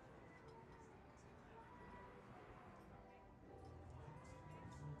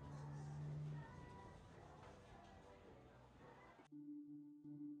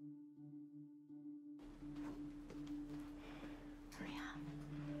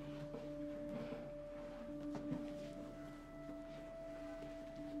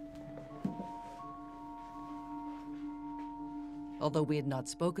 Although we had not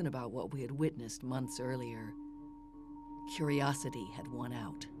spoken about what we had witnessed months earlier, curiosity had won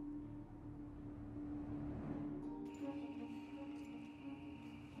out.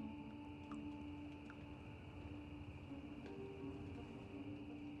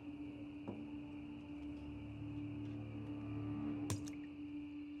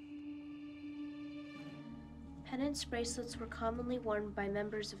 Penance bracelets were commonly worn by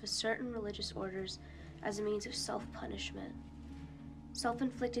members of a certain religious orders as a means of self-punishment.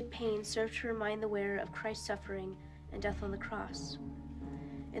 Self-inflicted pain served to remind the wearer of Christ's suffering and death on the cross.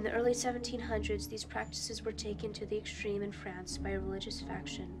 In the early 1700s, these practices were taken to the extreme in France by a religious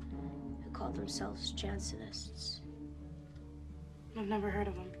faction who called themselves Jansenists. I've never heard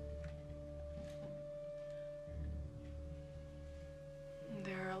of them.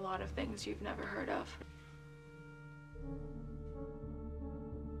 There are a lot of things you've never heard of.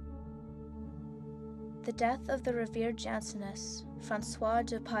 The death of the revered Jansenist, Francois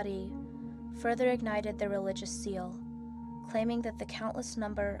de Paris, further ignited their religious zeal, claiming that the countless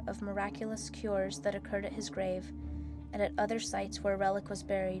number of miraculous cures that occurred at his grave and at other sites where a relic was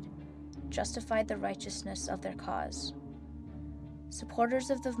buried justified the righteousness of their cause.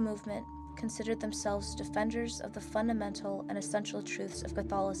 Supporters of the movement considered themselves defenders of the fundamental and essential truths of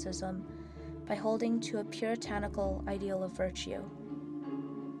Catholicism by holding to a puritanical ideal of virtue.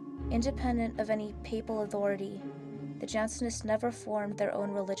 Independent of any papal authority, the Jansenists never formed their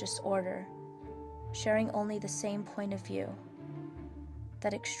own religious order, sharing only the same point of view,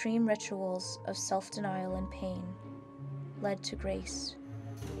 that extreme rituals of self-denial and pain led to grace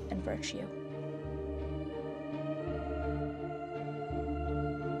and virtue.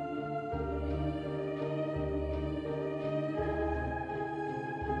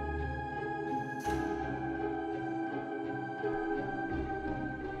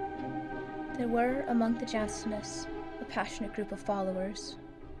 There were, among the Jansenists, a passionate group of followers.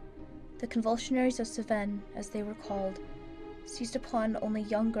 The convulsionaries of Cévennes, as they were called, seized upon only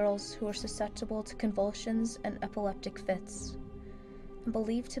young girls who were susceptible to convulsions and epileptic fits, and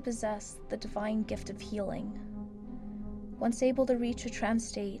believed to possess the divine gift of healing. Once able to reach a trance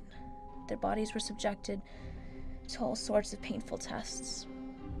state, their bodies were subjected to all sorts of painful tests.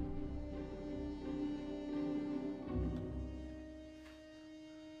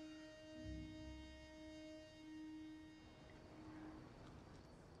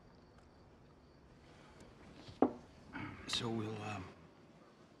 So we'll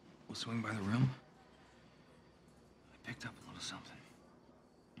swing by the room. I picked up a little something,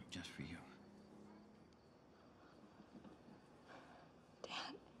 just for you.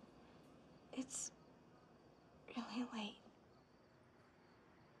 Dad, it's really late.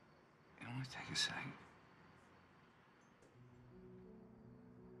 It only take a sec.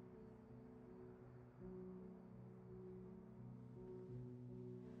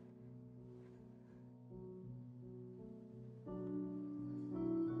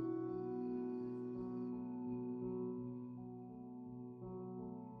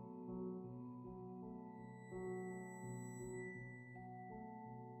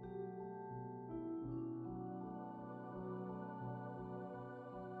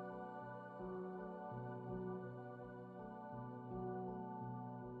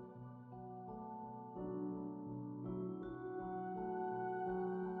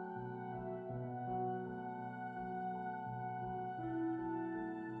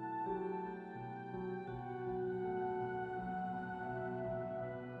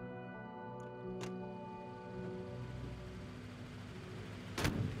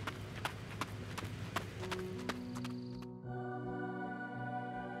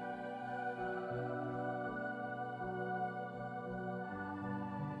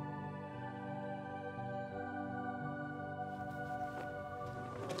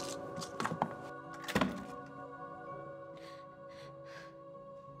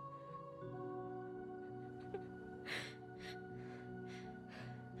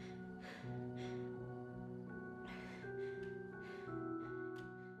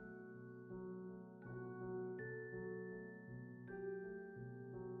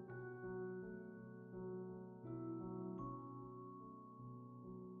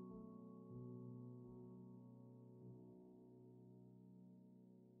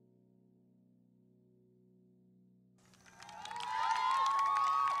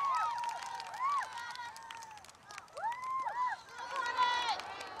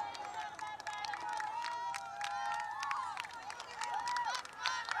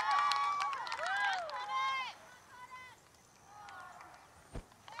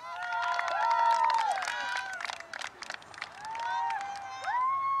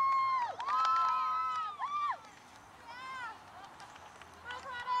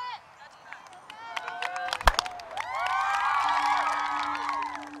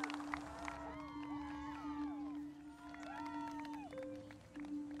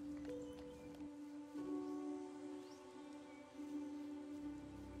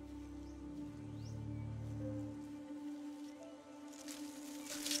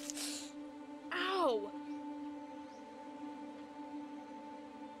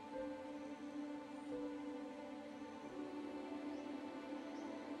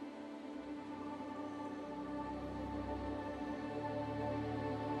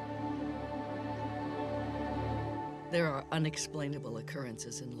 There are unexplainable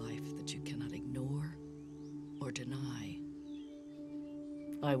occurrences in life that you cannot ignore or deny.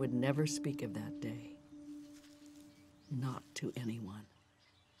 I would never speak of that day. Not to anyone.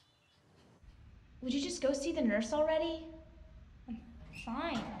 Would you just go see the nurse already? I'm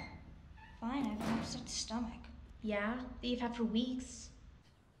fine. Fine, I have an upset stomach. Yeah, that you've had for weeks.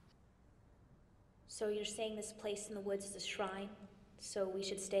 So you're saying this place in the woods is a shrine, so we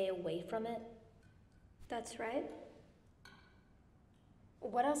should stay away from it? That's right.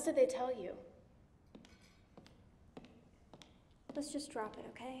 What else did they tell you? Let's just drop it,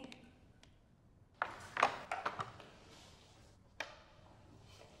 okay?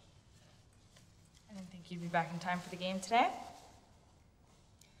 I didn't think you'd be back in time for the game today.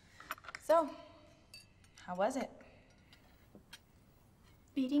 So, how was it?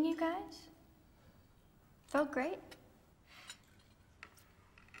 Beating you guys? Felt great.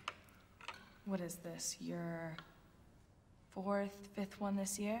 What is this, your fourth, fifth one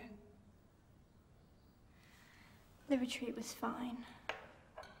this year? The retreat was fine.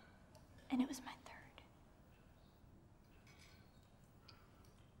 And it was my third.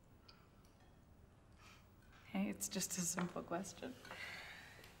 Hey, it's just a simple question.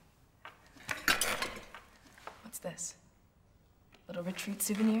 What's this? Little retreat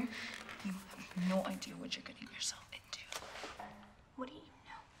souvenir? You have no idea what you're getting yourself into. What do you know?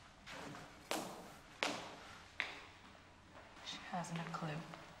 She hasn't a clue.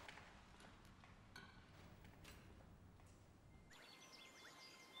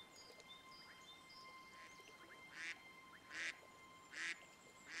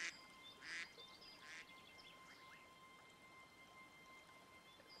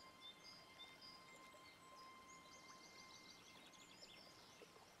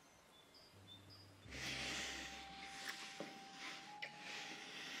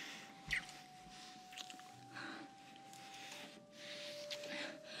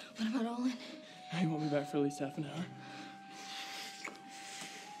 What about Olin? He won't be back for at least half an hour.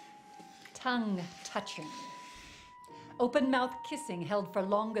 Tongue touching. Open mouth kissing held for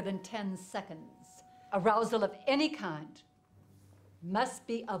longer than 10 seconds. Arousal of any kind must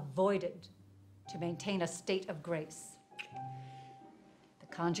be avoided to maintain a state of grace. The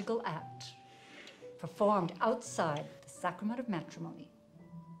conjugal act, performed outside the sacrament of matrimony,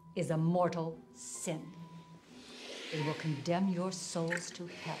 is a mortal sin. It will condemn your souls to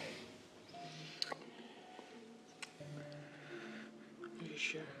hell. Are you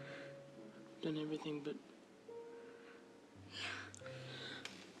sure? Done everything but...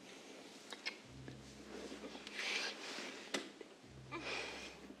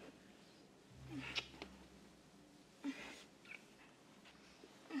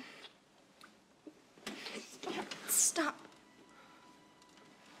 Stop.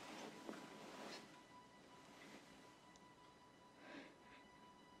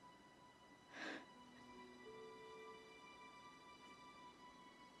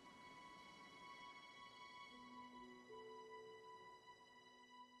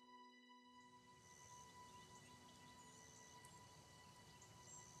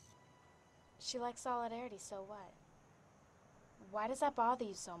 She likes solidarity, so what? Why does that bother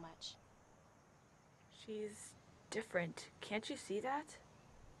you so much? She's different. Can't you see that?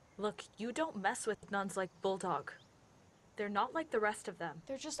 Look, you don't mess with nuns like Bulldog. They're not like the rest of them.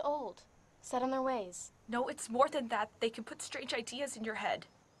 They're just old, set in their ways. No, it's more than that. They can put strange ideas in your head.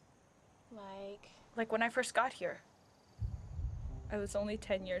 Like when I first got here. I was only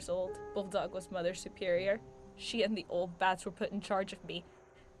 10 years old. Bulldog was Mother Superior. She and the old bats were put in charge of me.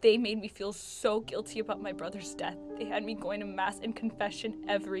 They made me feel so guilty about my brother's death. They had me going to mass and confession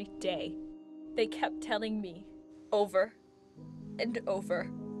every day. They kept telling me over and over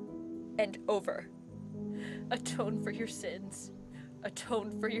and over, atone for your sins,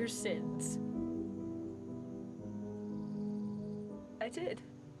 atone for your sins. I did.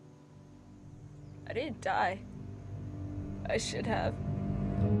 I didn't die. I should have.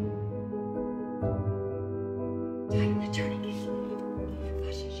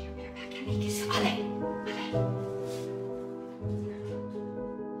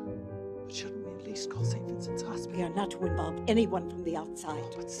 Shouldn't we at least call St. Vincent's Hospital? We are not to involve anyone from the outside.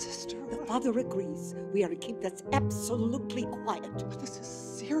 But sister, the father agrees. We are to keep this absolutely quiet. But this is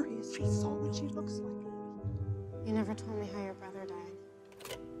serious. She saw what she looks like. You never told me how your brother died.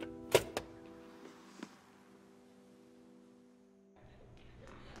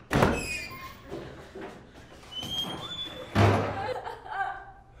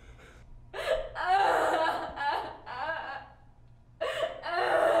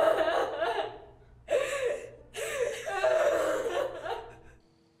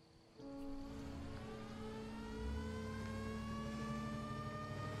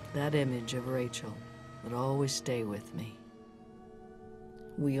 That image of Rachel would always stay with me.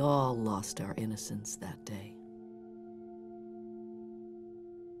 We all lost our innocence that day.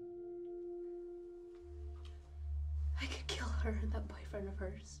 I could kill her and that boyfriend of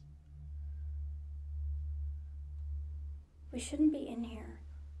hers. We shouldn't be in here.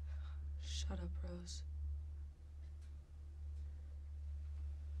 Shut up, Rose.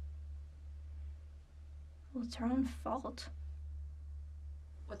 Well, it's her own fault.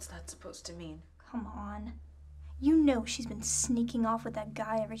 What's that supposed to mean? Come on. You know she's been sneaking off with that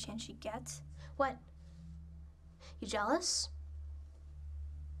guy every chance she gets. What? You jealous?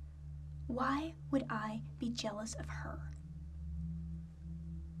 Why would I be jealous of her?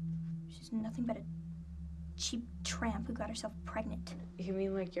 She's nothing but a cheap tramp who got herself pregnant. You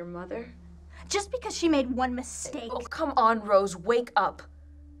mean like your mother? Just because she made one mistake. Oh, come on, Rose, wake up.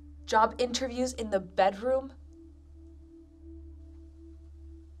 Job interviews in the bedroom?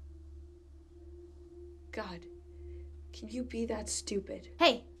 God, can you be that stupid?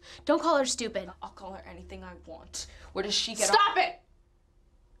 Hey, don't call her stupid. I'll call her anything I want. Where does she get Stop it!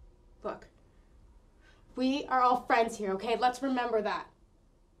 Look, we are all friends here, okay? Let's remember that.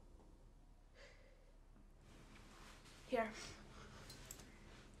 Here.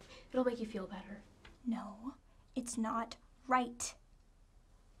 It'll make you feel better. No, it's not right.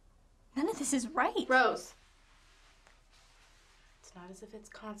 None of this is right. Rose. It's not as if it's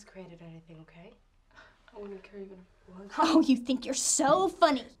consecrated or anything, okay? I wouldn't care even if it was. Oh, you think you're so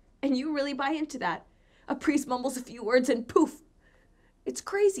funny. And you really buy into that. A priest mumbles a few words and poof. It's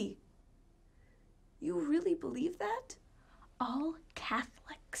crazy. You really believe that? All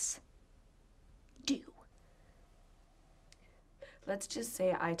Catholics do. Let's just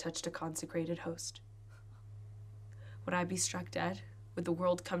say I touched a consecrated host. Would I be struck dead? Would the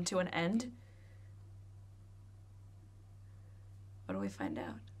world come to an end? What do we find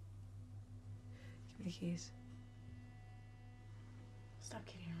out? Give me the keys. Stop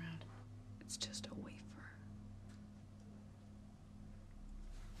kidding around. It's just a wafer.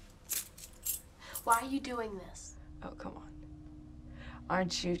 Why are you doing this? Oh, come on.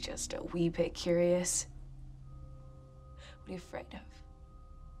 Aren't you just a wee bit curious? What are you afraid of?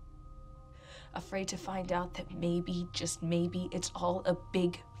 Afraid to find out that maybe, just maybe, it's all a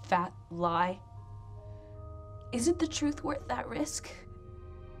big, fat lie? Isn't the truth worth that risk?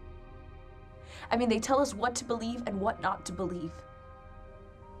 I mean, they tell us what to believe and what not to believe.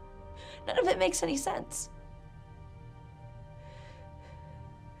 None of it makes any sense.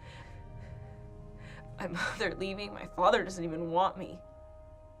 My mother leaving, my father doesn't even want me.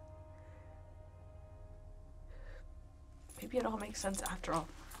 Maybe it all makes sense after all.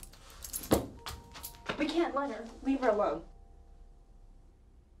 We can't let her. Leave her alone.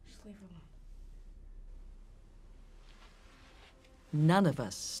 Just leave her alone. None of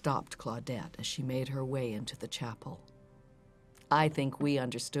us stopped Claudette as she made her way into the chapel. I think we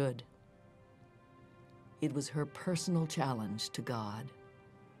understood. It was her personal challenge to God.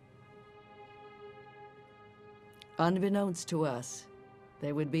 Unbeknownst to us,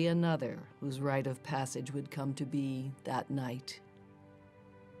 there would be another whose rite of passage would come to be that night.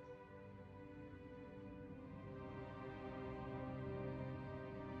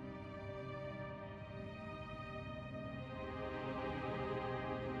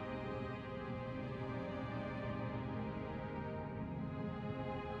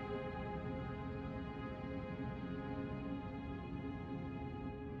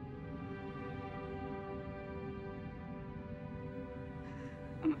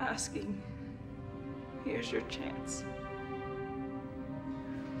 I'm asking. Here's your chance.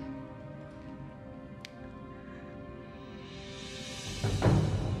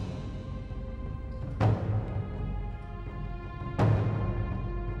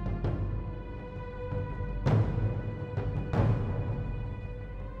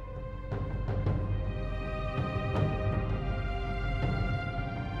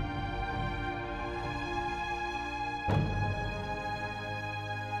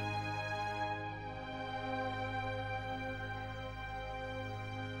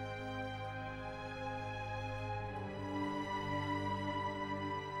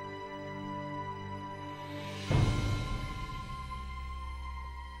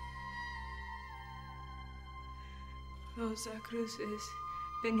 Rosa crucis,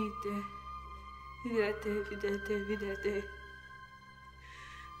 venite, videte, videte, videte.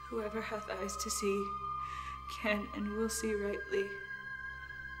 Whoever hath eyes to see can and will see rightly.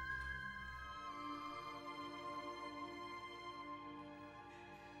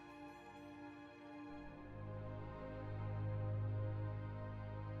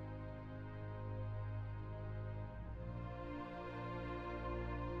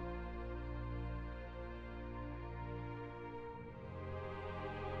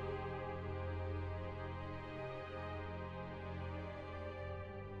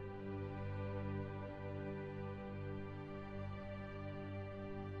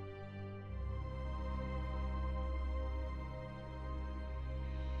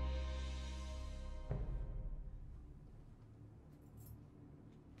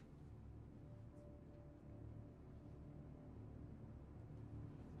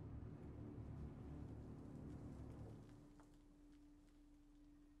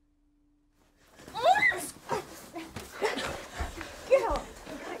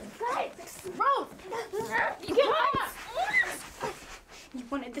 You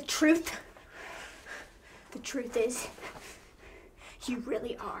wanted the truth? The truth is, you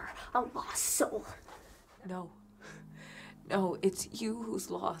really are a lost soul. No. No, it's you who's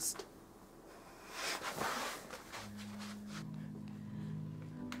lost.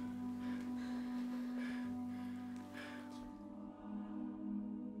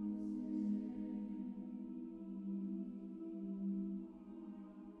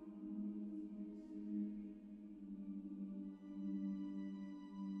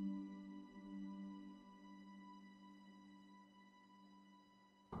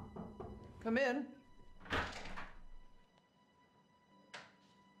 Come in.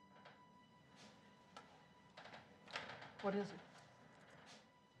 What is it?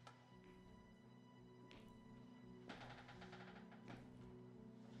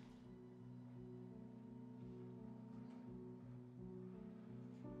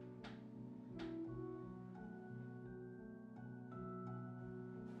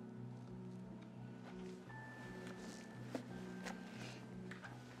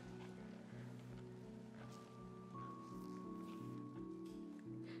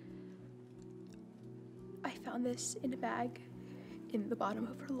 I found this in a bag in the bottom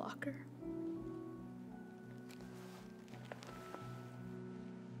of her locker.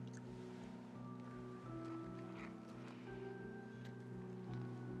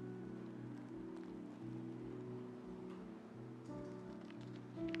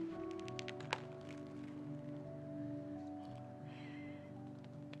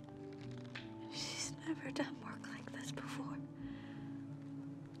 She's never done work like this before.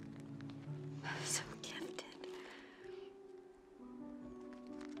 So gifted.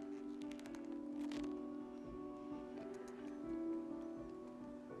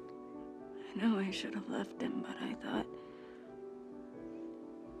 I know I should have left him, but I thought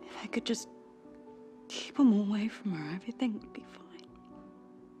if I could just keep him away from her, everything would be fine.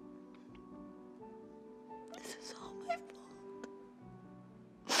 This is all my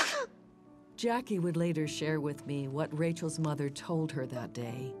fault. Jackie would later share with me what Rachel's mother told her that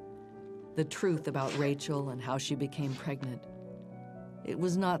day. The truth about Rachel and how she became pregnant. It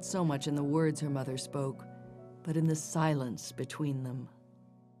was not so much in the words her mother spoke, but in the silence between them.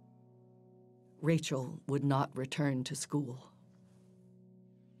 Rachel would not return to school.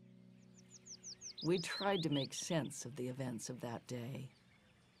 We tried to make sense of the events of that day,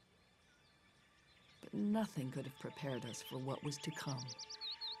 but nothing could have prepared us for what was to come.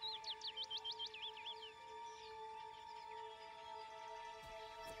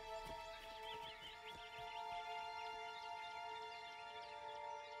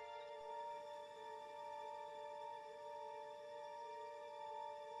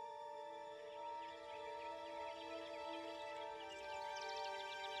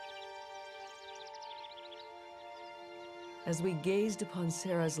 As we gazed upon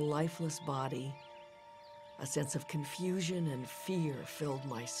Sarah's lifeless body, a sense of confusion and fear filled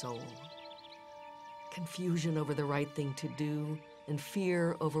my soul. Confusion over the right thing to do, and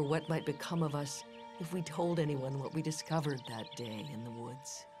fear over what might become of us if we told anyone what we discovered that day in the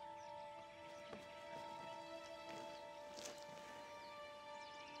woods.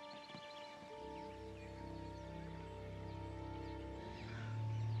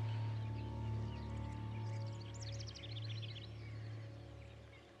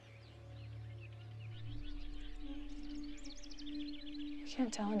 We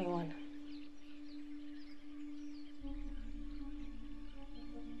can't tell anyone.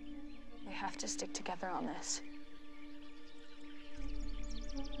 We have to stick together on this.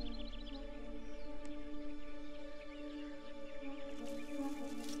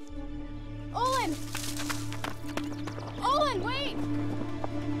 Olin! Olin, wait!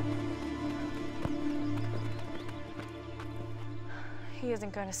 He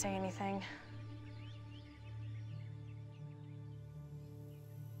isn't going to say anything.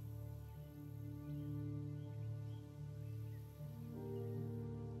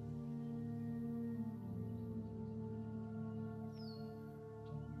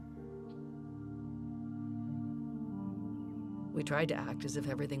 We tried to act as if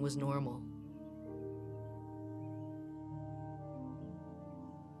everything was normal.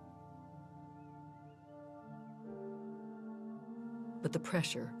 But the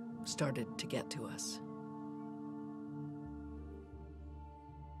pressure started to get to us.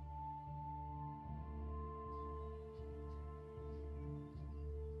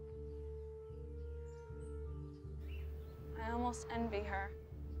 I almost envy her.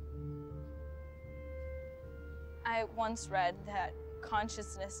 I once read that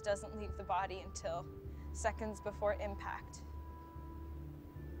consciousness doesn't leave the body until seconds before impact.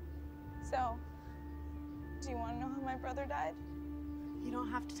 So, do you want to know how my brother died? You don't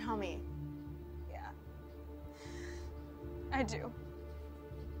have to tell me. Yeah. I do.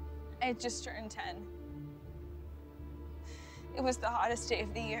 I just turned 10. It was the hottest day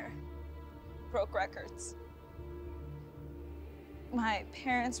of the year. Broke records. My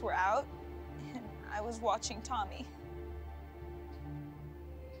parents were out, and I was watching Tommy.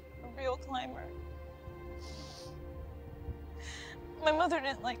 A real climber. My mother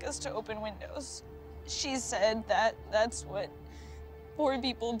didn't like us to open windows. She said that that's what poor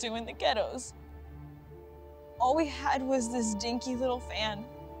people do in the ghettos. All we had was this dinky little fan.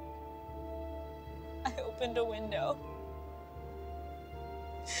 I opened a window.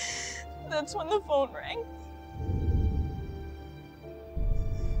 That's when the phone rang.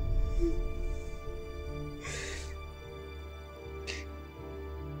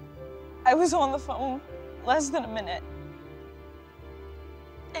 I was on the phone less than a minute.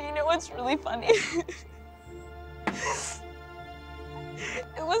 And you know what's really funny?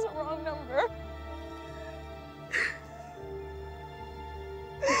 It was a wrong number.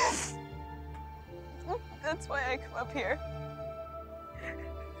 That's why I come up here.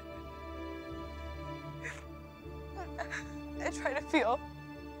 I try to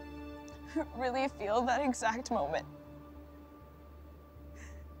really feel that exact moment.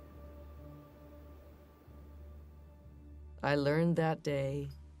 I learned that day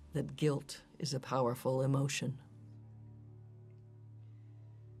that guilt is a powerful emotion.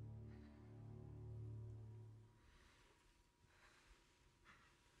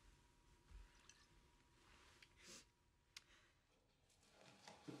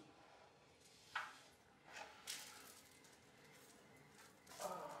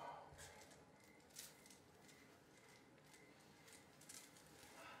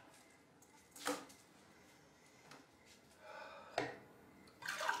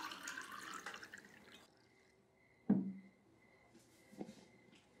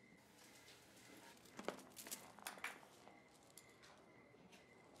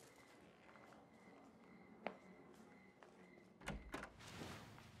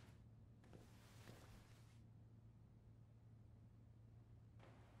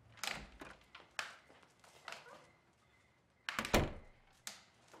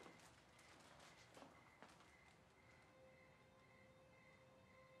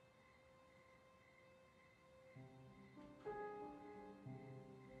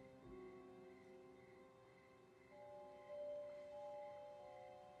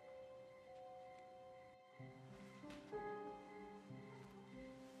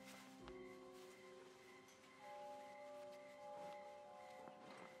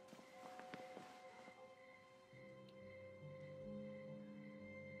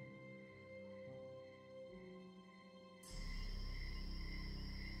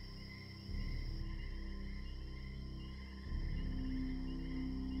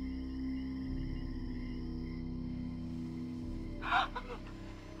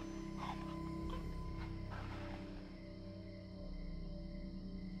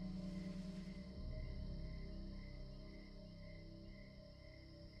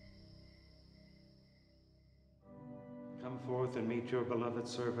 Come forth and meet your beloved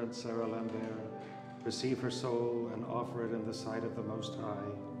servant, Sarah Lambert. Receive her soul and offer it in the sight of the Most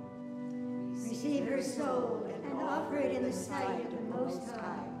High. Receive her soul and offer it in the sight of the Most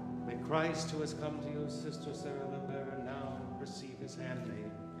High. May Christ, who has come to you, Sister Sarah Lambert, now receive his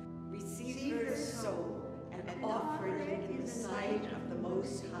handmaid. Receive her soul and offer it in the sight of the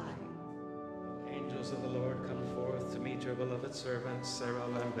Most High. Angels of the Lord, come forth to meet your beloved servant, Sarah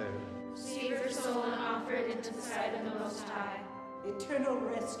Lambert. Receive her soul and offer it into the sight of the Most High. Eternal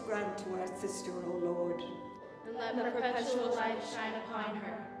rest grant to our sister, O Lord. And let the perpetual light shine upon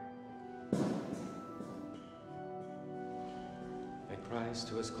her. May Christ,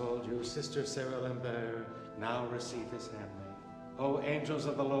 who has called you, Sister Sarah Lambert, now receive his handmaid. O angels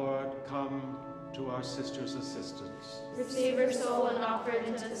of the Lord, come to our sister's assistance. Receive her soul and offer it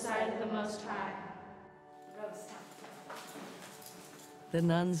into the sight of the Most High. The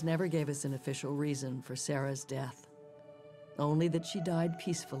nuns never gave us an official reason for Sarah's death, only that she died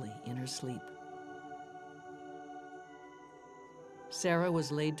peacefully in her sleep. Sarah was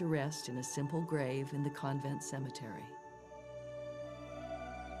laid to rest in a simple grave in the convent cemetery.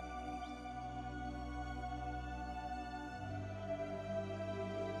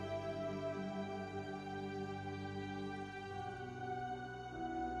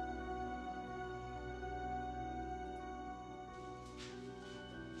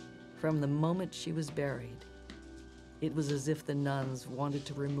 From the moment she was buried, it was as if the nuns wanted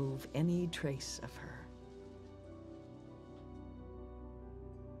to remove any trace of her.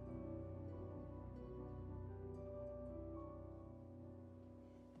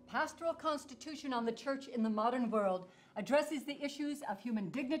 pastoral constitution on the church in the modern world addresses the issues of human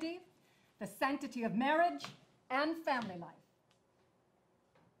dignity, the sanctity of marriage, and family life.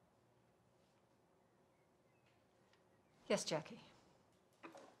 Yes, Jackie.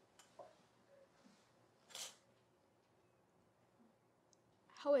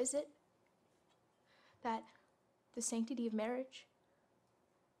 How is it that the sanctity of marriage,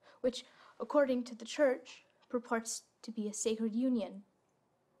 which, according to the church, purports to be a sacred union,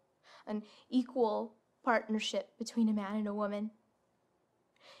 an equal partnership between a man and a woman,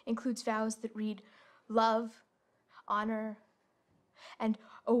 includes vows that read love, honor, and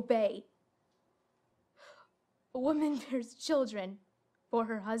obey. A woman bears children for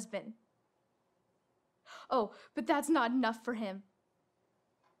her husband. Oh, but that's not enough for him.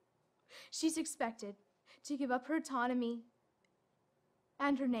 She's expected to give up her autonomy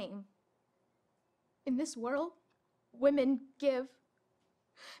and her name. In this world, women give,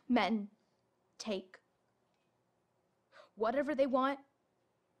 men take. Whatever they want,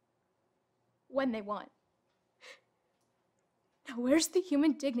 when they want. Now, where's the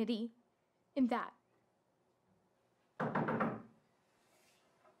human dignity in that?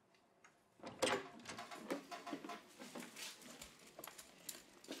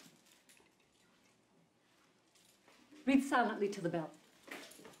 Read silently to the bell.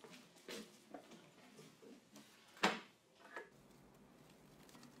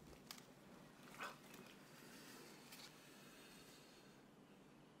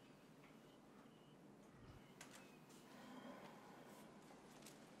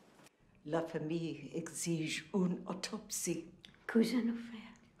 La famille exige une autopsie. Que je nous faire?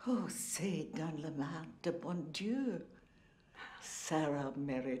 Oh, c'est dans la main de bon Dieu. Sarah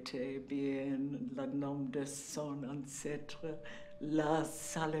méritait bien le nom de son ancêtre, la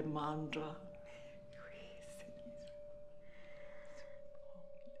salamandre.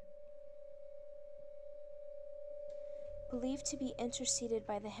 Believed to be interceded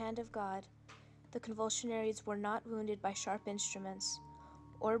by the hand of God, the convulsionaries were not wounded by sharp instruments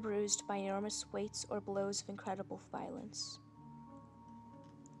or bruised by enormous weights or blows of incredible violence.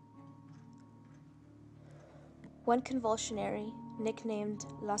 One convulsionary, nicknamed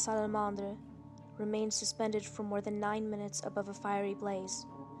La Salamandre, remained suspended for more than 9 minutes above a fiery blaze,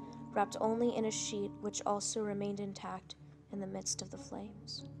 wrapped only in a sheet which also remained intact in the midst of the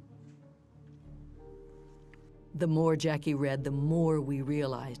flames. The more Jackie read, the more we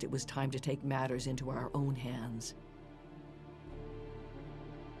realized it was time to take matters into our own hands.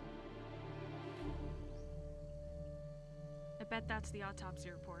 I bet that's the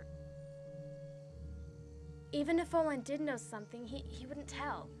autopsy report. Even if Olin did know something, he wouldn't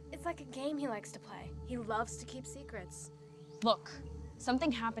tell. It's like a game he likes to play. He loves to keep secrets. Look, something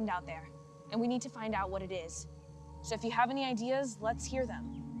happened out there, and we need to find out what it is. So if you have any ideas, let's hear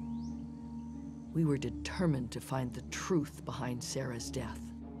them. We were determined to find the truth behind Sarah's death.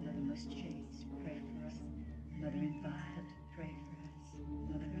 Mother most chaste, pray for us. Mother infiled, pray for us.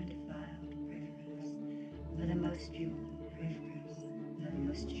 Mother undefiled, pray for us. Mother most pure, pray for us. Mother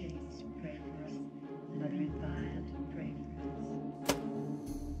most chaste, pray for us. Mother infiled, pray for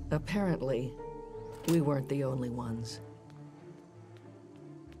us. Apparently, we weren't the only ones.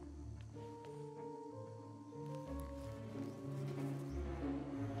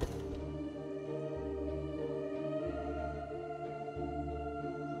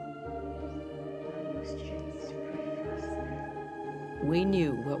 We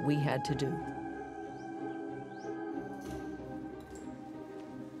knew what we had to do.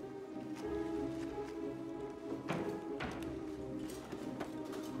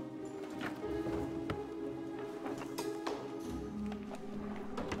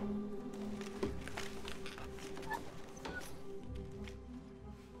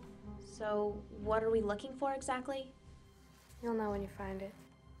 So, what are we looking for exactly? You'll know when you find it.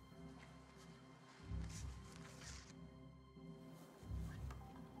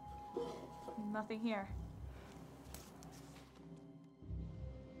 Nothing here.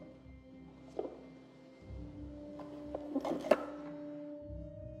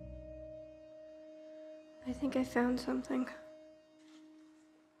 I think I found something.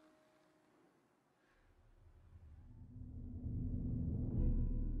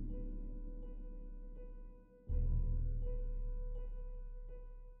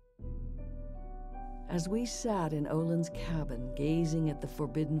 As we sat in Olin's cabin, gazing at the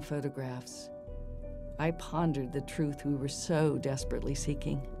forbidden photographs, I pondered the truth we were so desperately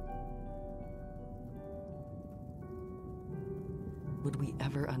seeking. Would we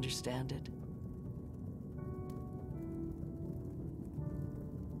ever understand it?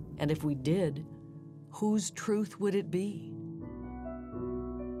 And if we did, whose truth would it be?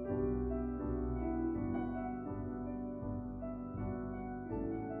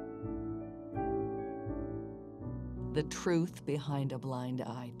 the truth behind a blind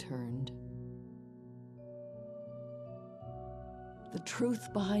eye turned. The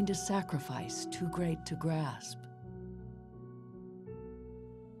truth behind a sacrifice too great to grasp.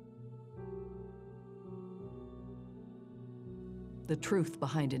 The truth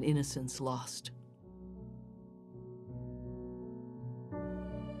behind an innocence lost.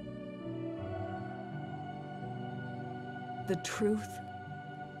 The truth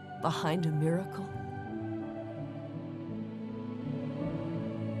behind a miracle.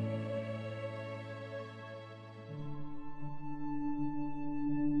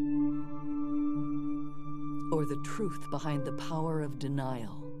 Or the truth behind the power of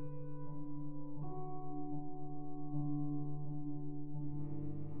denial.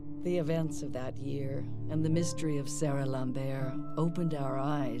 The events of that year and the mystery of Sarah Lambert opened our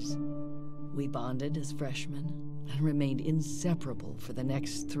eyes. We bonded as freshmen and remained inseparable for the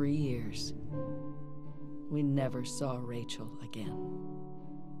next 3 years. We never saw Rachel again.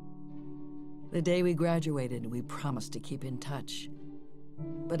 The day we graduated, we promised to keep in touch.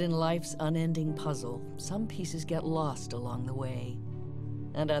 But in life's unending puzzle, some pieces get lost along the way,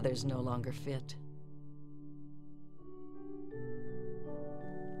 and others no longer fit.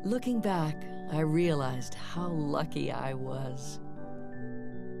 Looking back, I realized how lucky I was.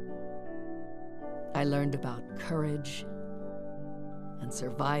 I learned about courage and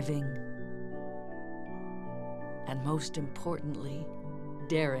surviving, and most importantly,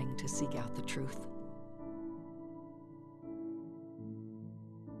 daring to seek out the truth.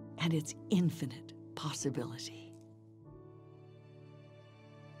 And its infinite possibility.